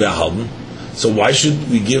nicht mehr behalten? So why should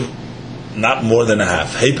we give not more than a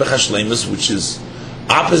half? Heipach hashleimus, which is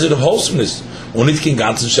opposite of wholesomeness. Und nicht kein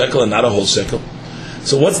ganzen shekel and not a whole shekel.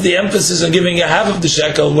 So what's the emphasis on giving a half of the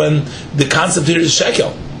shekel when the concept here is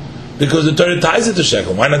shekel? Because the Torah ties it to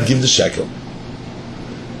shekel. Why not give the shekel?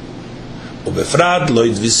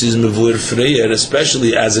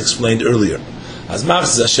 Especially as explained earlier. As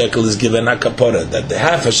machzis a shekel is given a kapora, that the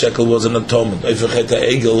half a shekel was an atonement.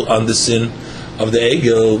 On the sin of the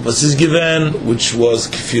egel, was is given, which was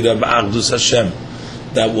kfira ba'achdus Hashem,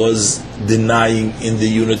 that was denying in the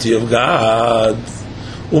unity of God,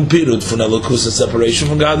 pirut von elokus, a separation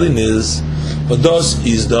from godliness. But thus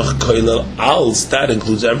is doch koilel als, that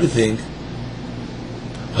includes everything.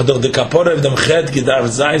 The kapora of them chet gedarf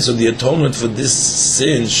zayin, so the atonement for this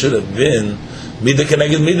sin should have been mida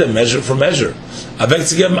keneged mida, measure for measure. Avek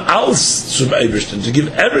to give als zum Eibishter, to give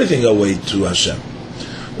everything away to Hashem.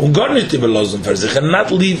 Und gar nicht überlassen für sich, and not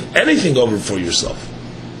leave anything over for yourself.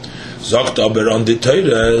 Sagt aber on the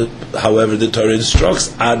Torah, however the Torah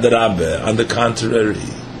instructs, adrabe, on the contrary,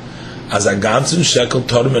 as a ganzen shekel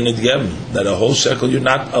Torah nicht geben, that a whole shekel you're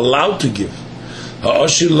not allowed to give.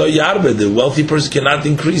 Ha'oshir lo yarbe, the wealthy person cannot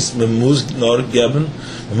increase. Memuz nor geben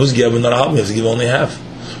nor halb, you have to give only half.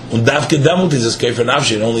 Und davke demut is kaifer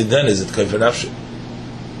nafshi, and only then is it kaifer nafshi.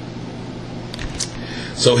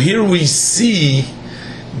 So here we see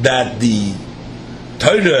that the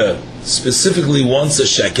Torah specifically wants a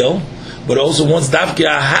shekel, but also wants davke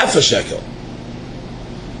a half a shekel.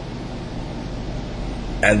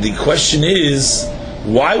 And the question is,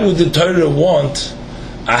 why would the Torah want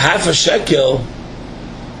a half a shekel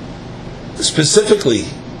specifically,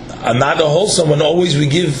 and not a wholesome, when always we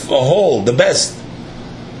give a whole, the best?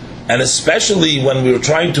 And especially when we were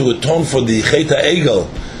trying to atone for the Cheta Egel,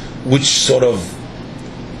 which sort of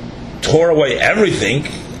tore away everything,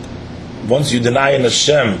 once you deny in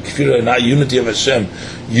Hashem, if you deny unity of Hashem,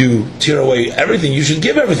 you tear away everything. You should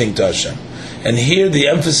give everything to Hashem. And here the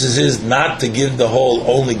emphasis is not to give the whole,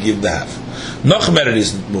 only give the half. Noch mehr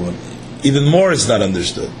isn't moving. Even more is not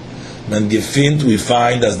understood. And gefind we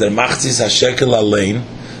find as der machzis hashekel allein,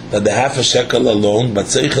 that the half a shekel alone, but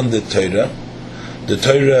zeichen the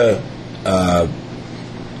Torah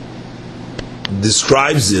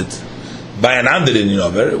describes it by an andere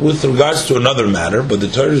in with regards to another matter, but the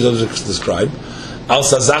Torah does describe al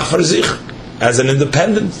sazach for sich, as an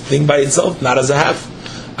independent thing by itself, not as a half.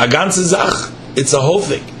 A ganze Zach, it's a whole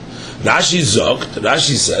thing. Rashi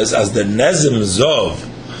says, as the Nezim Zov,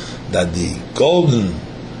 that the golden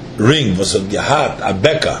ring was on Gehat a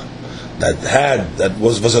Beka, that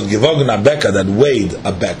was on Gevogen a Beka, that weighed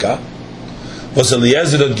a Beka, was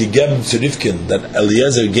Eliezer gegeben to Rivkin, that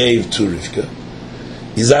Eliezer gave to Rivka.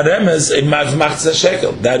 Is a remes a machzah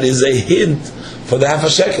shekel. That is a hint for the half a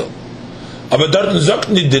shekel. Aber dort sagt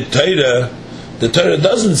nicht the Torah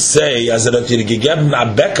doesn't say as that he gegeben a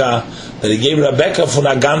Beka, that he gave Rebecca from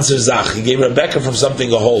a ganzer Zach. He gave Rebecca from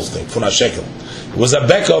something, a whole thing, from a shekel. It was a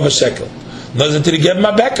Beka of a shekel. Not that he gave him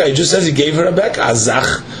a Beka. He just says he gave her a Beka, a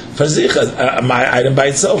Zach for sich, my item by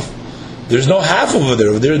itself. There's no half over there.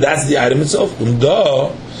 Over there, that's the item itself.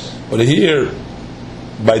 But here,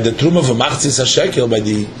 by the truma of a machzis a shekel, by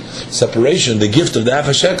the separation, the gift of the half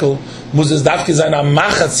a shekel, muss es dafke sein a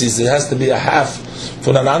machatzis. It has to be a half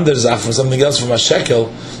from an ander zach, from something else, from a shekel,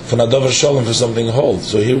 from a dover sholem, for something whole.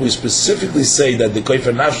 So here we specifically say that the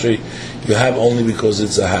koifer nafshi you have only because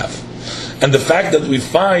it's a half. And the fact that we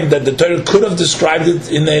find that the Torah could have described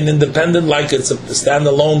it in an independent, like it's a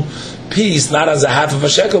standalone piece, not as a half of a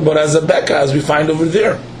shekel, but as a beka, as we find over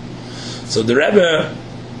there. So the Rebbe,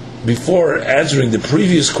 before answering the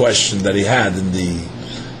previous question that he had in the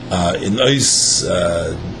in Ois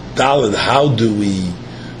Daled, how do we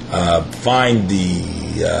find the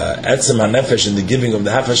etzem hanefesh in the giving of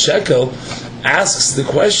the half a shekel, asks the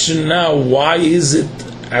question now: why is it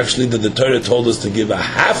actually that the Torah told us to give a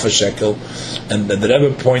half a shekel, and that the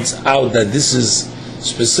Rebbe points out that this is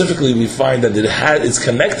specifically, we find that it's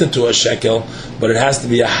connected to a shekel, but it has to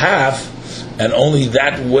be a half, and only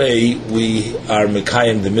that way we are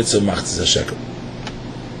mekayim the mitzvah machzis shekel.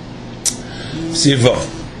 Siv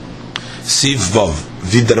Vav.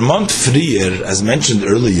 Vidermont frier, as mentioned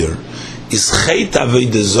earlier, is chet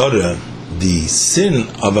avodah zorah, the sin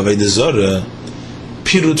of avodah zorah,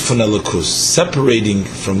 pirut von elokus, separation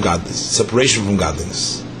from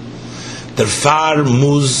godliness. Derfar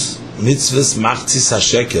muz mitzvahs machzis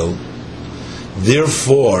hashekel.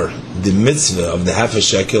 Therefore, the mitzvah of the half a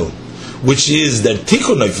shekel, which is the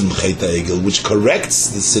tikkun of chet egel, which corrects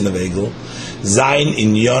the sin of egel, zayin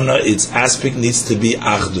in yona, its aspect needs to be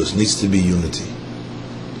achdus, needs to be unity.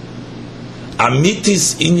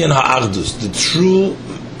 Amitis inyan ha'achdus, the true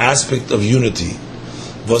aspect of unity,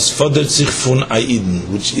 was fodert sich fun aiden,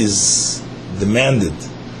 which is demanded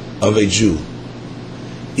of a Jew,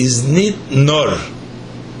 is nit nor.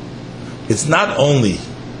 It's not only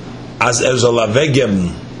as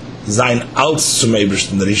erzolавегем sein Alts zum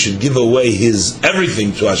Ebersten, that he should give away his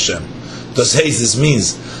everything to Hashem. This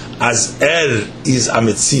means as is a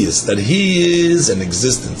Metzias, that he is an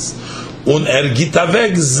existence. Und gibt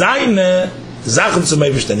weg seine Sachen zum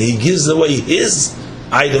Ebersten. He gives away his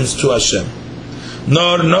items to Hashem.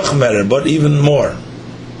 Nor noch mehr, but even more.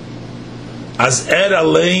 As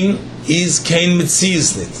allein is kein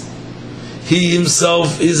Metzias nit. He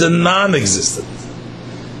himself is a non-existent.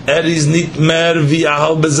 Is nit mehr wie a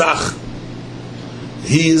halbe Zach.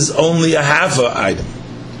 He is only a half a item.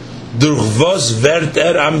 Durch was wird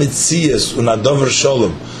a Metzias und a dover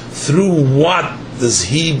sholem? Through what does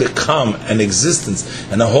he become an existence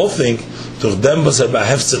and a whole thing? Durch dem was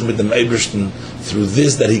beheft sich mit dem Ebersten, through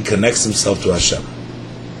this that he connects himself to Hashem.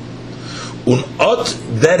 Und ot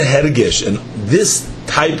der hergesh, and this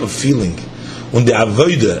type of feeling, und the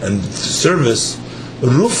avodah and service,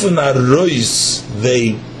 rufen arois,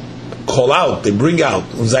 they call out, they bring out,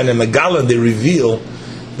 und seine megala, they reveal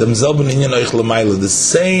themselves in inyan oich l'mayla, the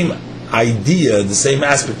same idea, the same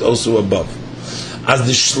aspect also above. As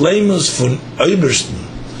the shleimus von Obersten,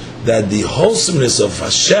 that the wholesomeness of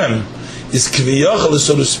Hashem is kviyachal,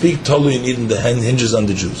 so to speak, totally in the hinges on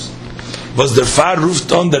the Jews. Was der Far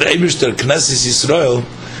ruft on der Eberster Knesset Yisrael.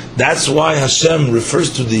 That's why Hashem refers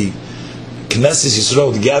to the Knesset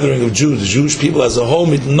Yisrael, the gathering of Jews, the Jewish people as a whole,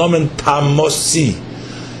 mit nomen tamosi.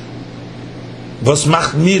 Was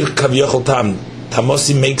macht mir kaviyachal tam?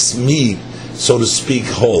 Tamosi makes me, so to speak,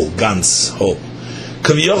 whole, ganz, whole.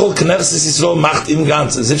 Kaviyachal Knesset Yisrael macht him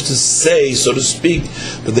ganz, as if to say, so to speak,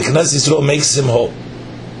 that the Knesset Yisrael makes him whole.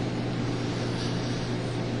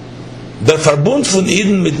 Der Verbund von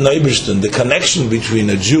Eden mit Neubishten, the connection between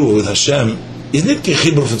a Jew with Hashem, is nicht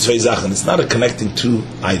gechibur von zwei Sachen. It's not a connecting two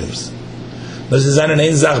items. Das ist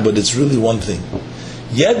eine Sache, but it's really one thing.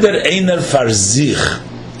 Jeder einer für sich,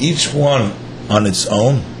 each one on its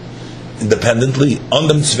own, independently, on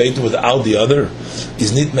dem Zweiten without the other,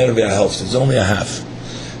 is nicht mehr wie a Hälfte. It's only a half.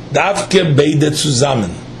 Davke beide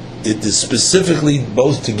zusammen, it is specifically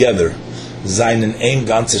both together, seinen ein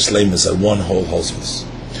ganzes Schleimes, are one whole wholesomeness.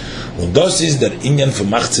 Und das ist der Inyan von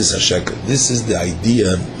Machzis HaShekel. This is the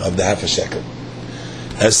idea of the half a shekel.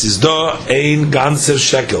 Es ist da ein ganzer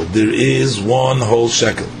Shekel. There is one whole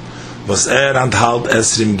shekel. Was enthält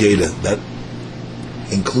Esrim Geira. That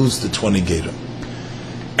includes the 20 Geira.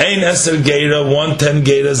 Ein Esser Geira, 110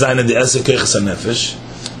 Geira, seine die Esser Koiches HaNefesh,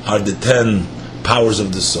 are the 10 powers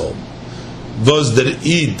of the soul. Was der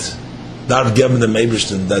Eid darf geben dem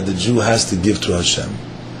Ebersten that the Jew has to give to Hashem.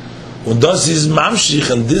 Und das ist Mamshich,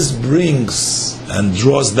 and this brings and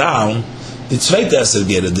draws down the zweite Esser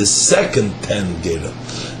Geira, the second 10 Geira,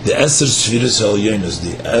 the Esser Spheres Elyonos,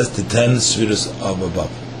 the 10 Spheres of above,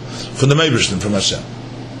 from the Ebersten, from Hashem.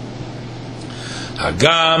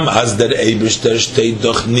 Hagam as der Eberster steht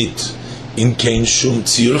doch nicht in kein Shum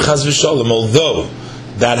Tzir Chas v'Sholem, although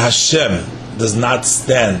that Hashem does not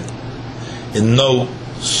stand in no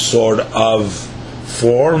sort of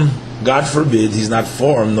form, God forbid, he's not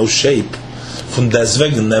form, no shape. Von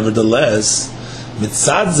deswegen, nevertheless,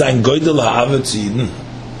 mitzad sein Goydel ha'ave zu Yidden,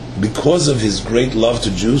 because of his great love to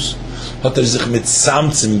Jews, hat sich mit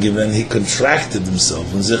Samtzim given, he contracted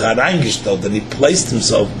himself, und sich hereingestellt, and he placed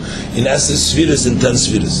himself in Esser Spheres, in 10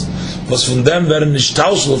 Spheres. Was von dem werden nicht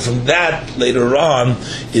tauschel, from that, later on,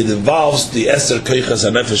 it evolves the Esser Koiches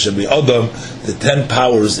HaNefesh Shebi Adam, the 10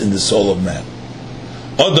 powers in the soul of man.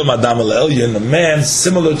 Adam Adam al-Elyon, a man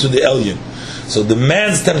similar to the Elyon. So the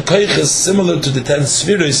man's 10 koiches similar to the 10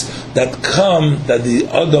 spheres that the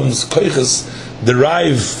Adam's koiches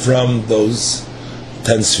derive from those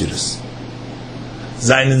 10 spheres.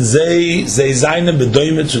 Seinen seine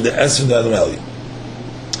bedoime to the Esser of Adam Elyon.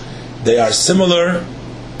 They are similar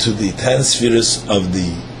to the 10 spheres of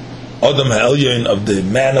the Adam Elyon, of the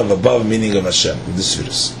man of above, meaning of Hashem, of the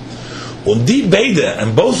spheres. Und die beide,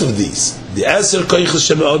 and both of these, the Esser Koiches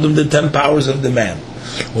Shem Adam, the 10 powers of the man,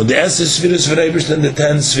 und the Esser Spheres Vereibisht, and the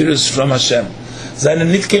 10 spheres from Hashem, seine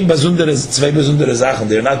nicht kein zwei besondere Sachen,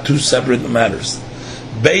 they are not two separate matters.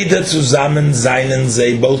 Beide zusammen seinen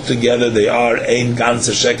sie, both together, they are ein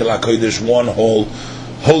ganzer Shekel HaKodesh, one whole,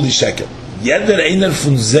 holy Shekel. Jeder einer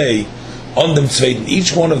von sie, on dem Zweiten,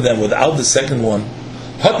 each one of them, without the second one,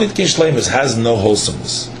 hat nicht kein Schleimes, has no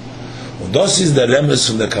wholesomeness. Und das ist der Remes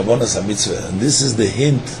von der Kavonas HaMitzvah, and this is the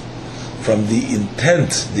hint from the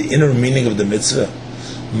intent, the inner meaning of the mitzvah.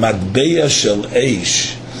 Matbeya shel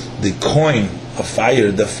eish, the coin of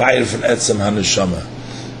fire, the fire from Etzem HaNeshama,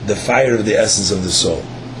 the fire of the essence of the soul.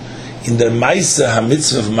 In der Maisa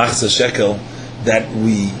HaMitzvah of Machzah Shekel, that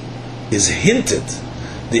is hinted,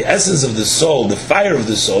 the essence of the soul, the fire of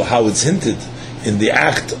the soul, how it's hinted in the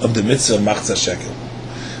act of the mitzvah of Machzah Shekel.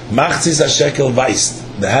 Machzis HaShekel weist,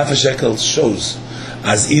 the half a shekel shows,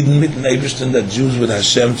 as Eden mitten Ebersten, that Jews with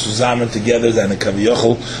Hashem zusammen together, and the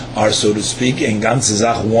Kaviyochel are, so to speak, in ganze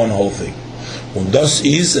Sach, one whole thing. Und das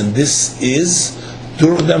is, and this is,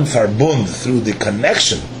 durch dem Verbund, through the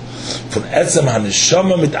connection, von Etzem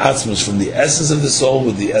HaNeshama mit Atzmus, from the essence of the soul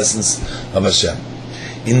with the essence of Hashem.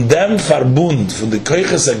 In dem Verbund, von the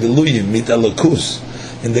Koiches HaGeluyim mit Elokus,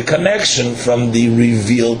 in the connection from the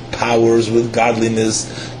revealed powers with godliness,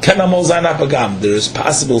 there is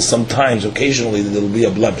possible sometimes, occasionally, that there will be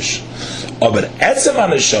a blemish. But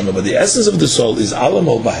the essence of the soul is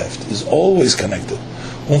alamol baheft, is always connected,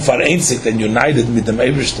 unvereinzigt and united mit dem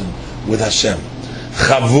Ebersten, with Hashem.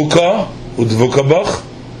 Chavuka udvuka boch,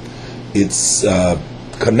 it's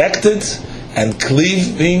connected and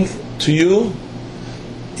cleaving to you.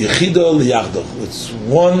 Yechido liyachdoch, it's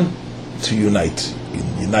one to unite.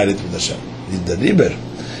 United with Hashem. The riber,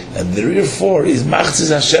 and the rear 4 is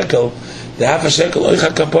Machzis HaShekel, the half a shekel oicha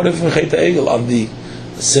kaporim from Chet HaEgel, on the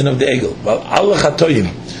sin of the Egel. Well, Allah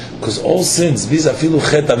chatoyim, because all sins, vis afilu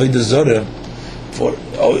Chet Avodah Zorah, for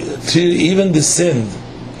even the sin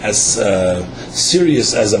as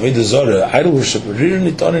serious as Avodah Zorah, idol worship, rear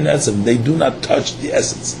nitonin etzem, they do not touch the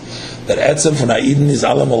essence. That etzem from Ha'iden is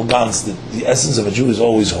alam ol gans, the essence of a Jew is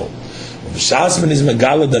always whole. Shasman is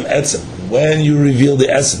megala dem etzem. When you reveal the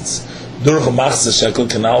essence, durch Machzah Shekel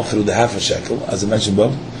canal through the half a shekel, as I mentioned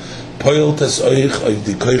above, poyel tes oich of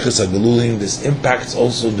the koiches hagelulim. This impacts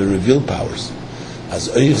also the revealed powers. As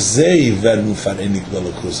oich zei werden verenig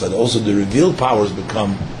belakus, that also the revealed powers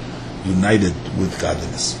become united with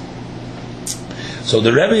godliness. So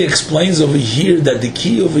the Rebbe explains over here that the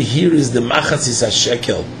key over here is the machatzis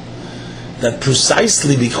hashekel. That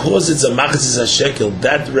precisely because it's a machatzis hashekel,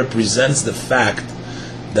 that represents the fact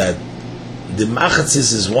that the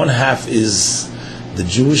machatzis is one half is the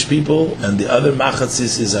Jewish people and the other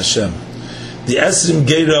machatzis is Hashem. The esrim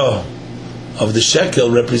geira of the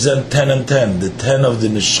shekel represent 10 and 10. The 10 of the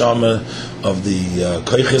neshama, of the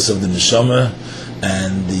koiches of the neshama,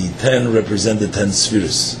 and the 10 represent the 10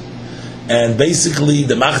 spheres. And basically,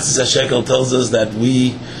 the machatzis hashekel tells us that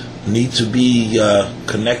we need to be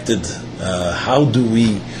connected. How do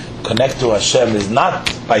we connect to Hashem? Is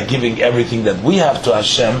not by giving everything that we have to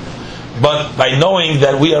Hashem, but by knowing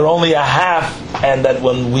that we are only a half, and that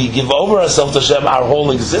when we give over ourselves to Hashem, our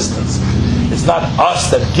whole existence. It's not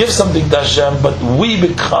us that give something to Hashem, but we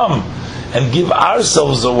become and give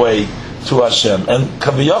ourselves away to Hashem. And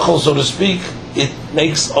kaviyachol, so to speak, it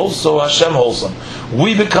makes also Hashem wholesome.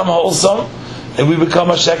 We become wholesome, and we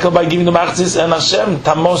become a shekel by giving the machatzis, and Hashem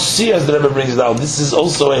tamosi, as the Rebbe brings down. This is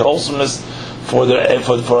also a wholesomeness for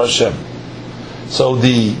Hashem. So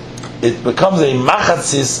it becomes a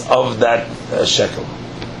machatzis of that shekel.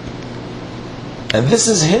 And this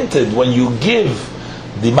is hinted when you give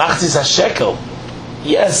the machatzis hashekel.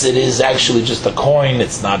 Yes, it is actually just a coin.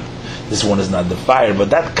 It's not. This one is not the fire. But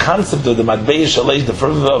that concept of the matbei shalesh, the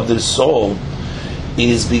fervor of the soul,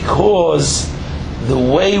 is because the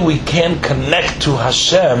way we can connect to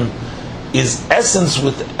Hashem is essence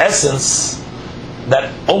with essence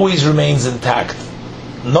that always remains intact.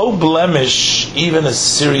 No blemish, even as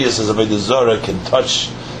serious as Avodah Zarah, can touch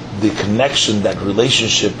the connection, that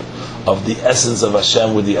relationship of the essence of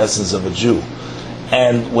Hashem with the essence of a Jew.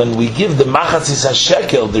 And when we give the machatzis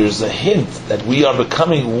hashekel, there's a hint that we are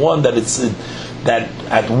becoming one, that it's that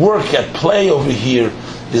at work, at play over here,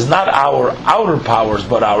 is not our outer powers,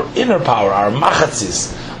 but our inner power, our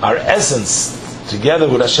machatzis, our essence, together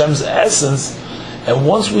with Hashem's essence. And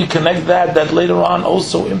once we connect that later on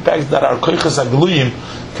also impacts that our koiches hagluyim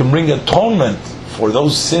can bring atonement for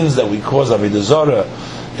those sins that we cause, Avodah Zarah,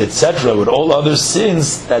 etc., with all other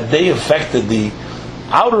sins that they affected the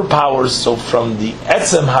outer powers. So from the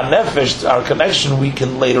etzem hanefesh, our connection, we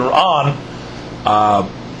can later on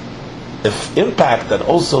if impact that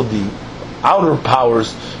also the outer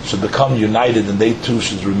powers should become united, and they too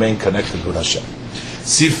should remain connected with Hashem.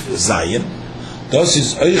 Sif Zayin. This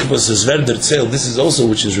is This is also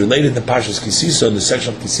which is related to Parshas Kisisa, in the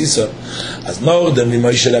section of Kisisa, as no, then the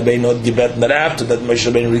Moshe Rabbeinu had gebeten that after that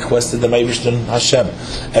Moshe Rabbeinu requested the Meibishton Hashem,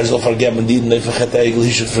 soll vergeben die Neifachet Egel,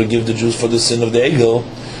 he should forgive the Jews for the sin of the Egel.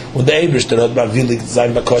 When the Eibishter had Bavilik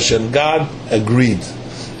Zayin Bakosha, and God agreed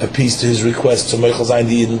a piece to his request to Meichel Zayin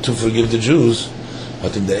the Eden to forgive the Jews.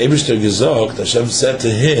 But in the Eibishter gesagt, Hashem said to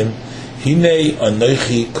him, Hinei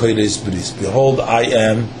Anoichi Koires Bris, behold, I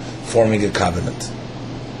am forming a covenant.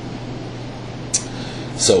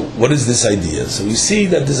 So, what is this idea? So we see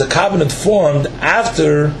that there's a covenant formed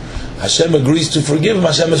after Hashem agrees to forgive him.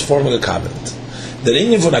 Hashem is forming a covenant. The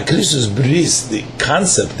inyan von Akrisus Bris, the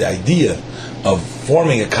concept, the idea of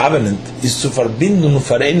forming a covenant, is to verbinden und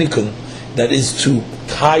vereinigen, that is to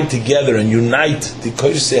tie together and unite the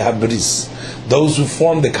Koirse HaBris, those who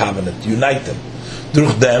form the covenant, unite them.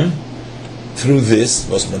 Durch them, through this,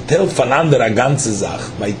 was man teilt voneinander a ganze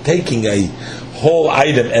Sach, by taking a whole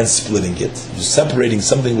item and splitting it, you're separating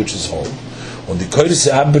something which is whole. Und die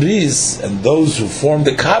Koirse HaBris, and those who form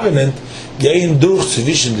the covenant, gehen durch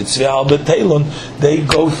zwischen die zwei halbe Teilon, they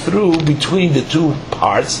go through between the two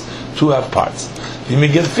parts, two half parts. Wie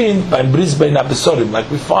wir finden beim Bris bein Abesorim, like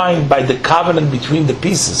we find by the covenant between the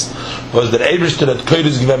pieces, was der Eibishter that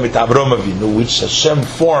Koirus given mit Avram Avinu, which Hashem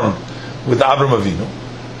formed with Avram Avinu,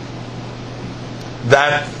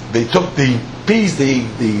 that they took the piece, they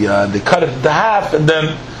cut it into half, and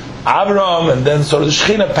then Avram, and then sort of the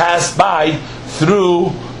Shekhinah passed by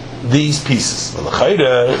through these pieces.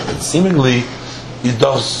 Well, seemingly, is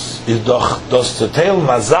das to tell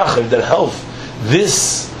Mazach, if their health,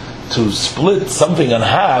 this to split something in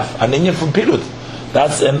half, an inyan from Pirut.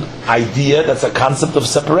 That's an idea, that's a concept of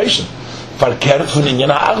separation. Verkehrt von inyan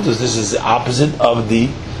ha'achdus. This is the opposite of the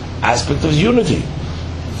aspect of unity.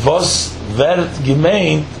 Was wird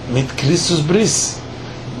gemeint mit Christus Bris,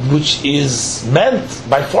 which is meant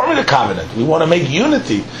by forming a covenant. We want to make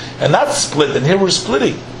unity and not split, and here we're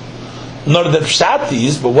splitting. Nor the pshat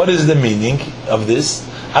is, but what is the meaning of this?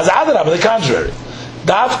 As Adarab, on the contrary.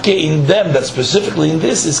 Davke in them, that specifically in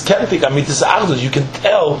this is kentik amitis achdus. You can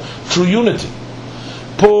tell true unity.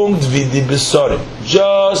 Punkt vidi besorim,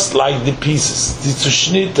 just like the pieces, the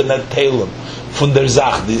zuschnit and the telum from der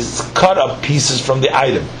Zach, these cut up pieces from the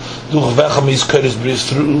item, durch welchem is Kodesh Bris,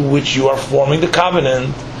 through which you are forming the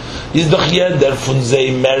covenant. Is doch jeder von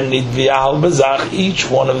sie mehr nicht wie eine halbe Sache. Each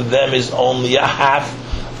one of them is only a half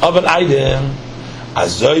of an item.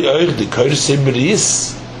 Azoi euch the Kurse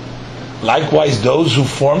Bris. Likewise, those who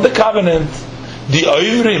form the covenant, the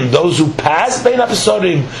Oivrim, those who pass Bein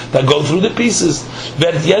Apesorim, that go through the pieces,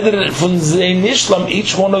 wird jeder von sie Nishlam,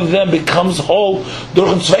 each one of them becomes whole durch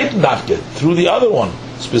den zweiten Dafke, through the other one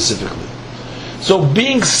specifically. So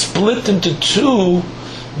being split into two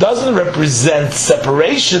doesn't represent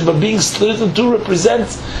separation, but being split into two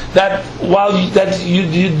represents that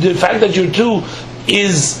the fact that you're two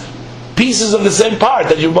is pieces of the same part,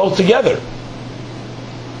 that you're both together.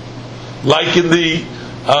 Like in the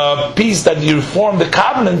piece that you form the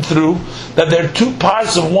covenant through, that they're two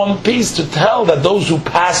parts of one piece, to tell that those who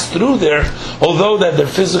pass through there, although that they're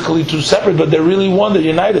physically two separate, but they're really one, they're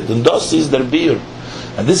united. And thus is their beer.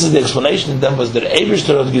 And this is the explanation in them, was der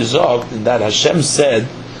Eibishter hat gesagt, in that Hashem said,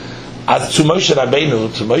 as to Moshe Rabbeinu,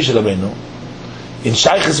 in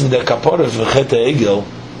Shaykhis mit der Kapora v'chet Egel,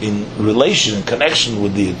 in relation, in connection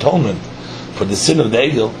with the atonement for the sin of the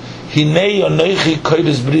Egel, Hinei onoichi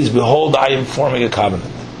koides bris, behold, I am forming a covenant.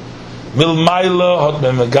 Milmaila hot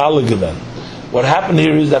memegale given. What happened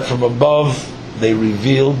here is that from above they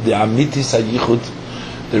revealed the amitis hayichud,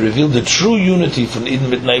 they revealed the true unity from Eden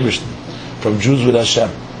mit Neibishten, from Jews with Hashem.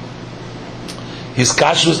 His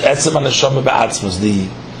kashrus etzem anashama be'atzmos, the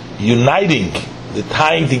uniting, the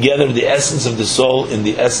tying together the essence of the soul in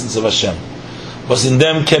the essence of Hashem. Was in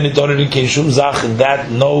them kenit oreri ken shum zach, in that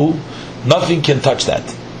nothing can touch that.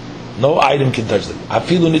 No item can touch them.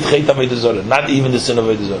 Afilu nit chet avodah zorah, not even the sin of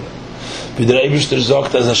avodah zorah. V'der Eibishter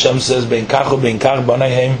zogt, as Hashem says, ben kach u'ben kach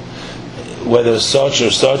banayhem, whether such or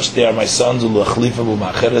such, they are my sons, u'lachlifa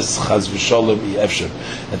u'macheres chaz v'sholem yefsher,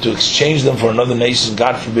 and to exchange them for another nation,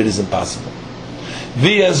 God forbid, is impossible.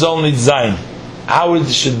 Wir soll nicht sein. How it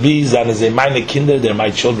should be is that as meine Kinder, they're my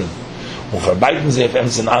children. Und verbeiten sie auf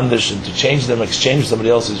Emsen anders, and to change them, exchange somebody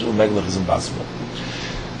else is unmöglich, is impossible.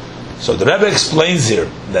 So the Rebbe explains here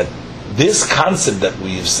that this concept that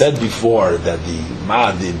we have said before, that the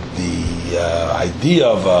idea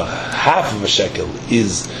of a half of a shekel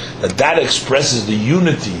is that expresses the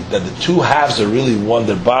unity, that the two halves are really one,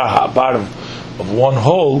 they're part of one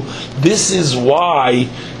whole. This is why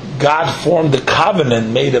God formed the covenant,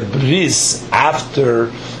 made a bris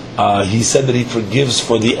after He said that He forgives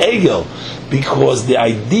for the egel, because the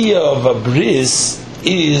idea of a bris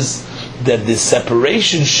is that the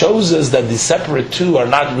separation shows us that the separate two are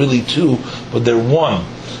not really two, but they're one.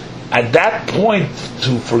 At that point,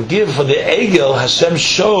 to forgive for the egel, Hashem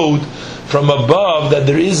showed from above that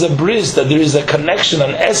there is a bris, that there is a connection,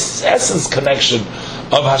 an essence connection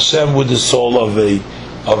of Hashem with the soul of a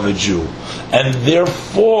Jew. And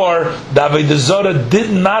therefore, the avodah zorah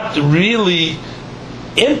did not really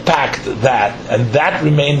impact that, and that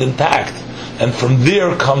remained intact. And from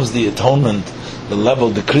there comes the atonement, the level,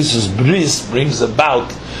 the Christus Bris brings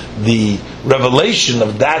about the revelation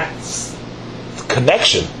of that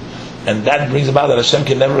connection, and that brings about that Hashem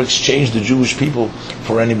can never exchange the Jewish people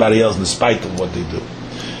for anybody else, in spite of what they do.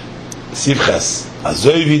 Sivches,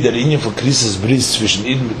 azoivi der inyan for Christus Bris zwischen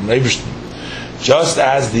Eden und Neibishten, just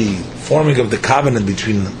as the forming of the covenant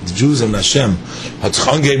between the Jews and Hashem hat sich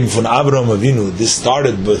angegeben von Abraham Avinu. This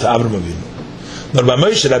started with Abraham Avinu. Not by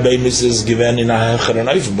Moshe Rabbeinu is given in a higher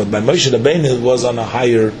level, but by Moshe Rabbeinu it was on a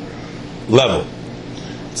higher level.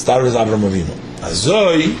 It started with Abraham Avinu.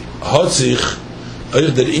 Azoi hat sich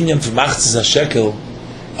euch der Inyan für 80 shekel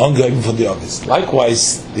angegeben von the others.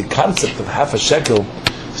 Likewise, the concept of half a shekel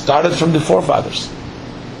started from the forefathers.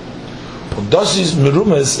 Und das ist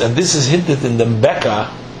Merumes, and this is hinted in the Becca,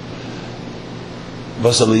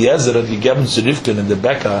 was Eliezer had gegeben zu Rivkin in the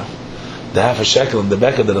Becca, the half a shekel in the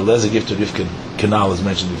Becca that Eliezer gave to Rivkin, canal as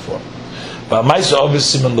mentioned before. But Maisa obvious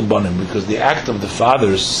Simon Lebanim, because the act of the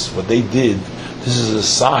fathers, what they did, this is a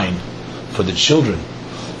sign for the children.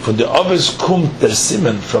 For the obvious kumt der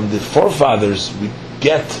Simon, from the forefathers, we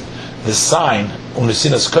get the sign,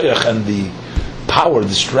 Unesinas Koyach, and the power,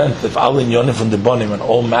 the strength of Al Inyonim from the Bonim and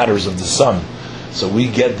all matters of the Son. So we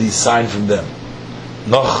get the sign from them.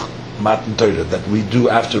 Noch Matan Torah, that we do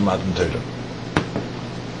after Matan Torah.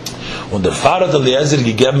 Und der Vater hat Eliezer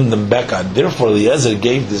gegeben dem Becca, and therefore Eliezer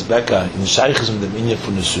gave this Becca in Shaykhis mit dem Inyan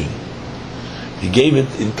von Nesuin. He gave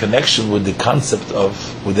it in connection with the concept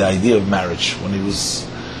of, with the idea of marriage, when he was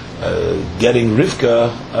getting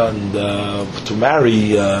Rivka and to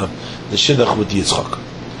marry the Shidduch with Yitzchak.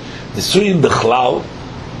 Nesuin Bechlal,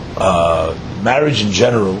 marriage in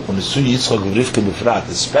general, when Nesuin Yitzchak and Rivka befrat,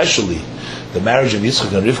 especially the marriage of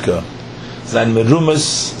Yitzchak and Rivka, sein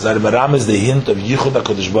Merames, the hint of Yichud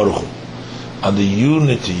HaKadosh Baruch Hu, on the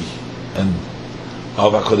unity and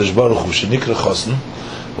of HaKadosh Baruch Hu, Shenikra Chosn,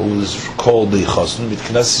 who is called the Chosn, with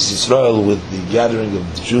Knesset Yisrael, with the gathering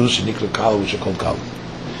of the Jews, Shenikra Kal, which are called Kal.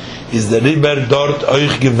 Is the Riber dort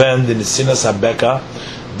euch gewend in the Sinas HaBeka.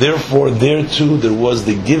 Therefore, there too, there was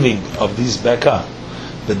the giving of these Beka,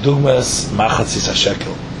 the Dugmas Machatzis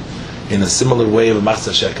HaShekel, in a similar way of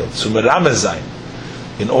Machatzis HaShekel. Zum Ramezayin,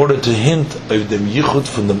 in order to hint of dem Yichud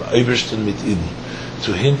from dem Ebersten mit Eden,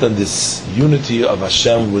 to hint on this unity of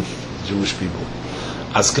Hashem with Jewish people.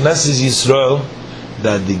 As Knesset Yisrael,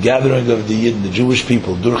 that the gathering of the Yid, the Jewish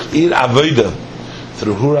people, durch Ir Avodah,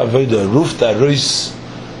 through Hur Avodah, Rufta Reis,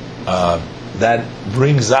 that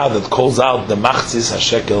brings out, that calls out the Machzis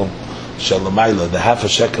HaShekel Shalamayla, the half a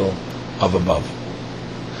shekel of above.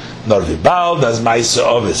 Nor vibald as Maisa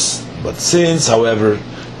Ovis. But since, however,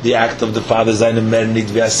 the act of the fathers, they're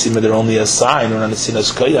only a sign, they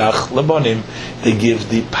give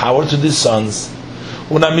the power to the sons,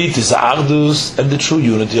 and the true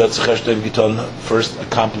unity first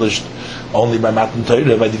accomplished only by Matan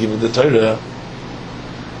Torah, by the giving of the Torah,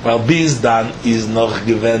 while Bizdan is noch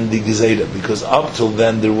given the Gezeda, because up till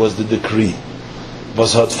then there was the decree,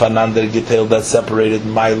 was hot fanander getail, that separated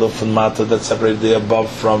Milo from Mata, that separated the above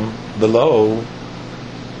from below.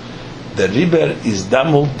 The Riber is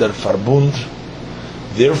damult der Verbund.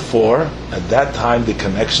 Therefore, at that time, the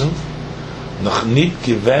connection noch nicht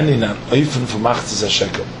given in an Eufen von Machzis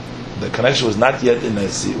HaShekel. The connection was not yet in a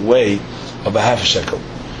way of a half a shekel,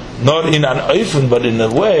 not in an Eufen, but in a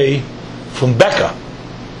way from Beka.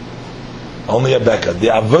 Only a Beka. The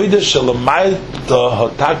Avodah Shalamayta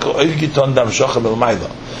Hotako Oivgiton Dam Shochem El Maila.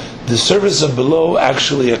 The service of below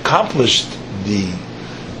actually accomplished the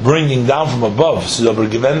bringing down from above. So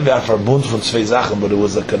but it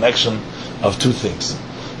was a connection of two things.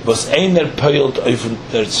 Which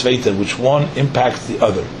one impacts the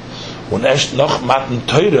other.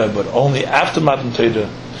 But only after Matan Torah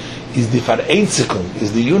is the Vereinzigung,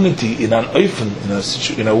 is the unity in an Eufen,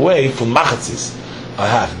 in a way from Machatzis. I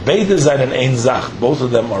have beide sein and ein Zach. Both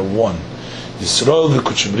of them are one. Yisrael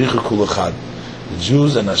v'kutshebrichu kul echad. The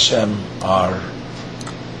Jews and Hashem are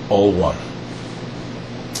all one.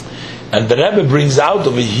 And the Rebbe brings out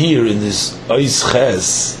over here in this Ois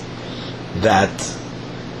Ches that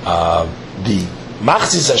the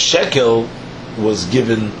Machzis HaShekel was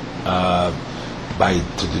given to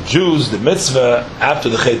the Jews, the mitzvah, after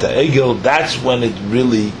the Chet HaEgel. That's when it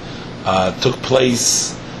really took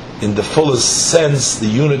place in the fullest sense, the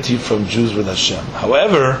unity from Jews with Hashem.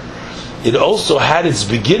 However, it also had its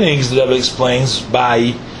beginnings, the Rebbe explains,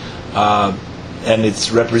 by and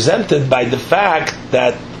it's represented by the fact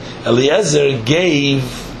that Eliezer gave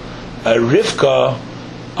Rivka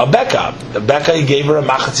a Beka. The Beka, he gave her a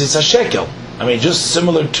Machatzis HaShekel. I mean, just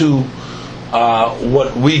similar to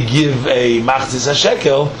what we give a Machatzis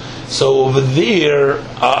HaShekel. So over there,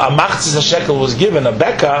 a Machatzis HaShekel was given, a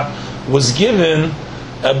Beka was given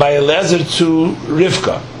by Eliezer to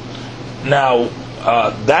Rivka. Now,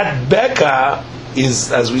 that Beka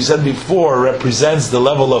is, as we said before, represents the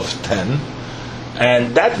level of 10.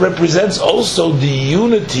 And that represents also the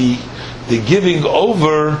unity, the giving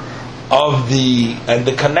over of the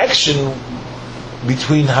connection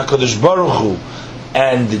between HaKadosh Baruch Hu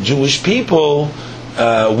and the Jewish people,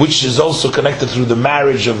 which is also connected through the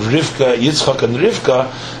marriage of Rivka, Yitzchak and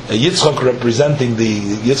Rivka. Yitzchak representing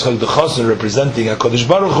Yitzchak the Chosn representing HaKadosh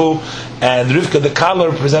Baruch Hu, and Rivka the Kala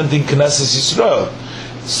representing Knesset Yisrael.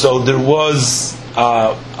 So there was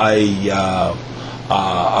a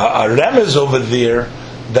remez over there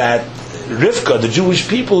that Rivka, the Jewish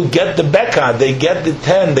people, get the Beka, they get the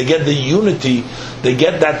 10, they get the unity, they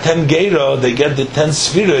get that 10 Geira, they get the 10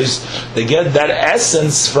 Spheres, they get that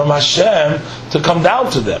essence from Hashem to come down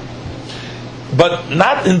to them. But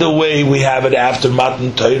not in the way we have it after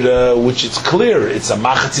Matan Torah, which it's clear, it's a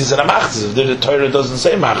Machatzis and a Machatzis. The Torah doesn't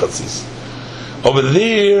say Machatzis. Over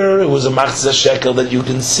there, it was a Machatzis HaShekel that you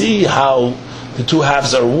can see how the two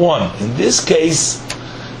halves are one. In this case,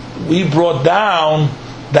 we brought down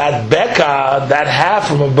that Beka, that half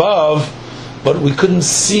from above, but we couldn't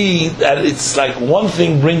see that it's like one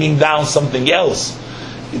thing bringing down something else.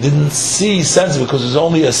 You didn't see sense because it was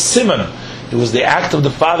only a simon. It was the act of the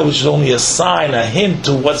Father, which is only a sign, a hint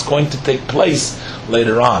to what's going to take place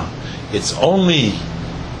later on. It's only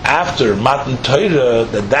after Matan Torah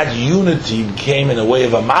that unity came in a way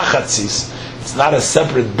of a machatzis. It's not a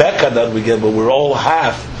separate Beka that we get, but we're all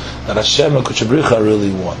half, that Hashem and Kuchabricha are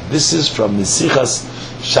really one. This is from Nesichas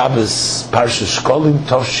Shabbos Parsha Shkolim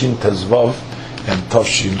Tovshin Tezvav and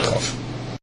Tovshin Chav.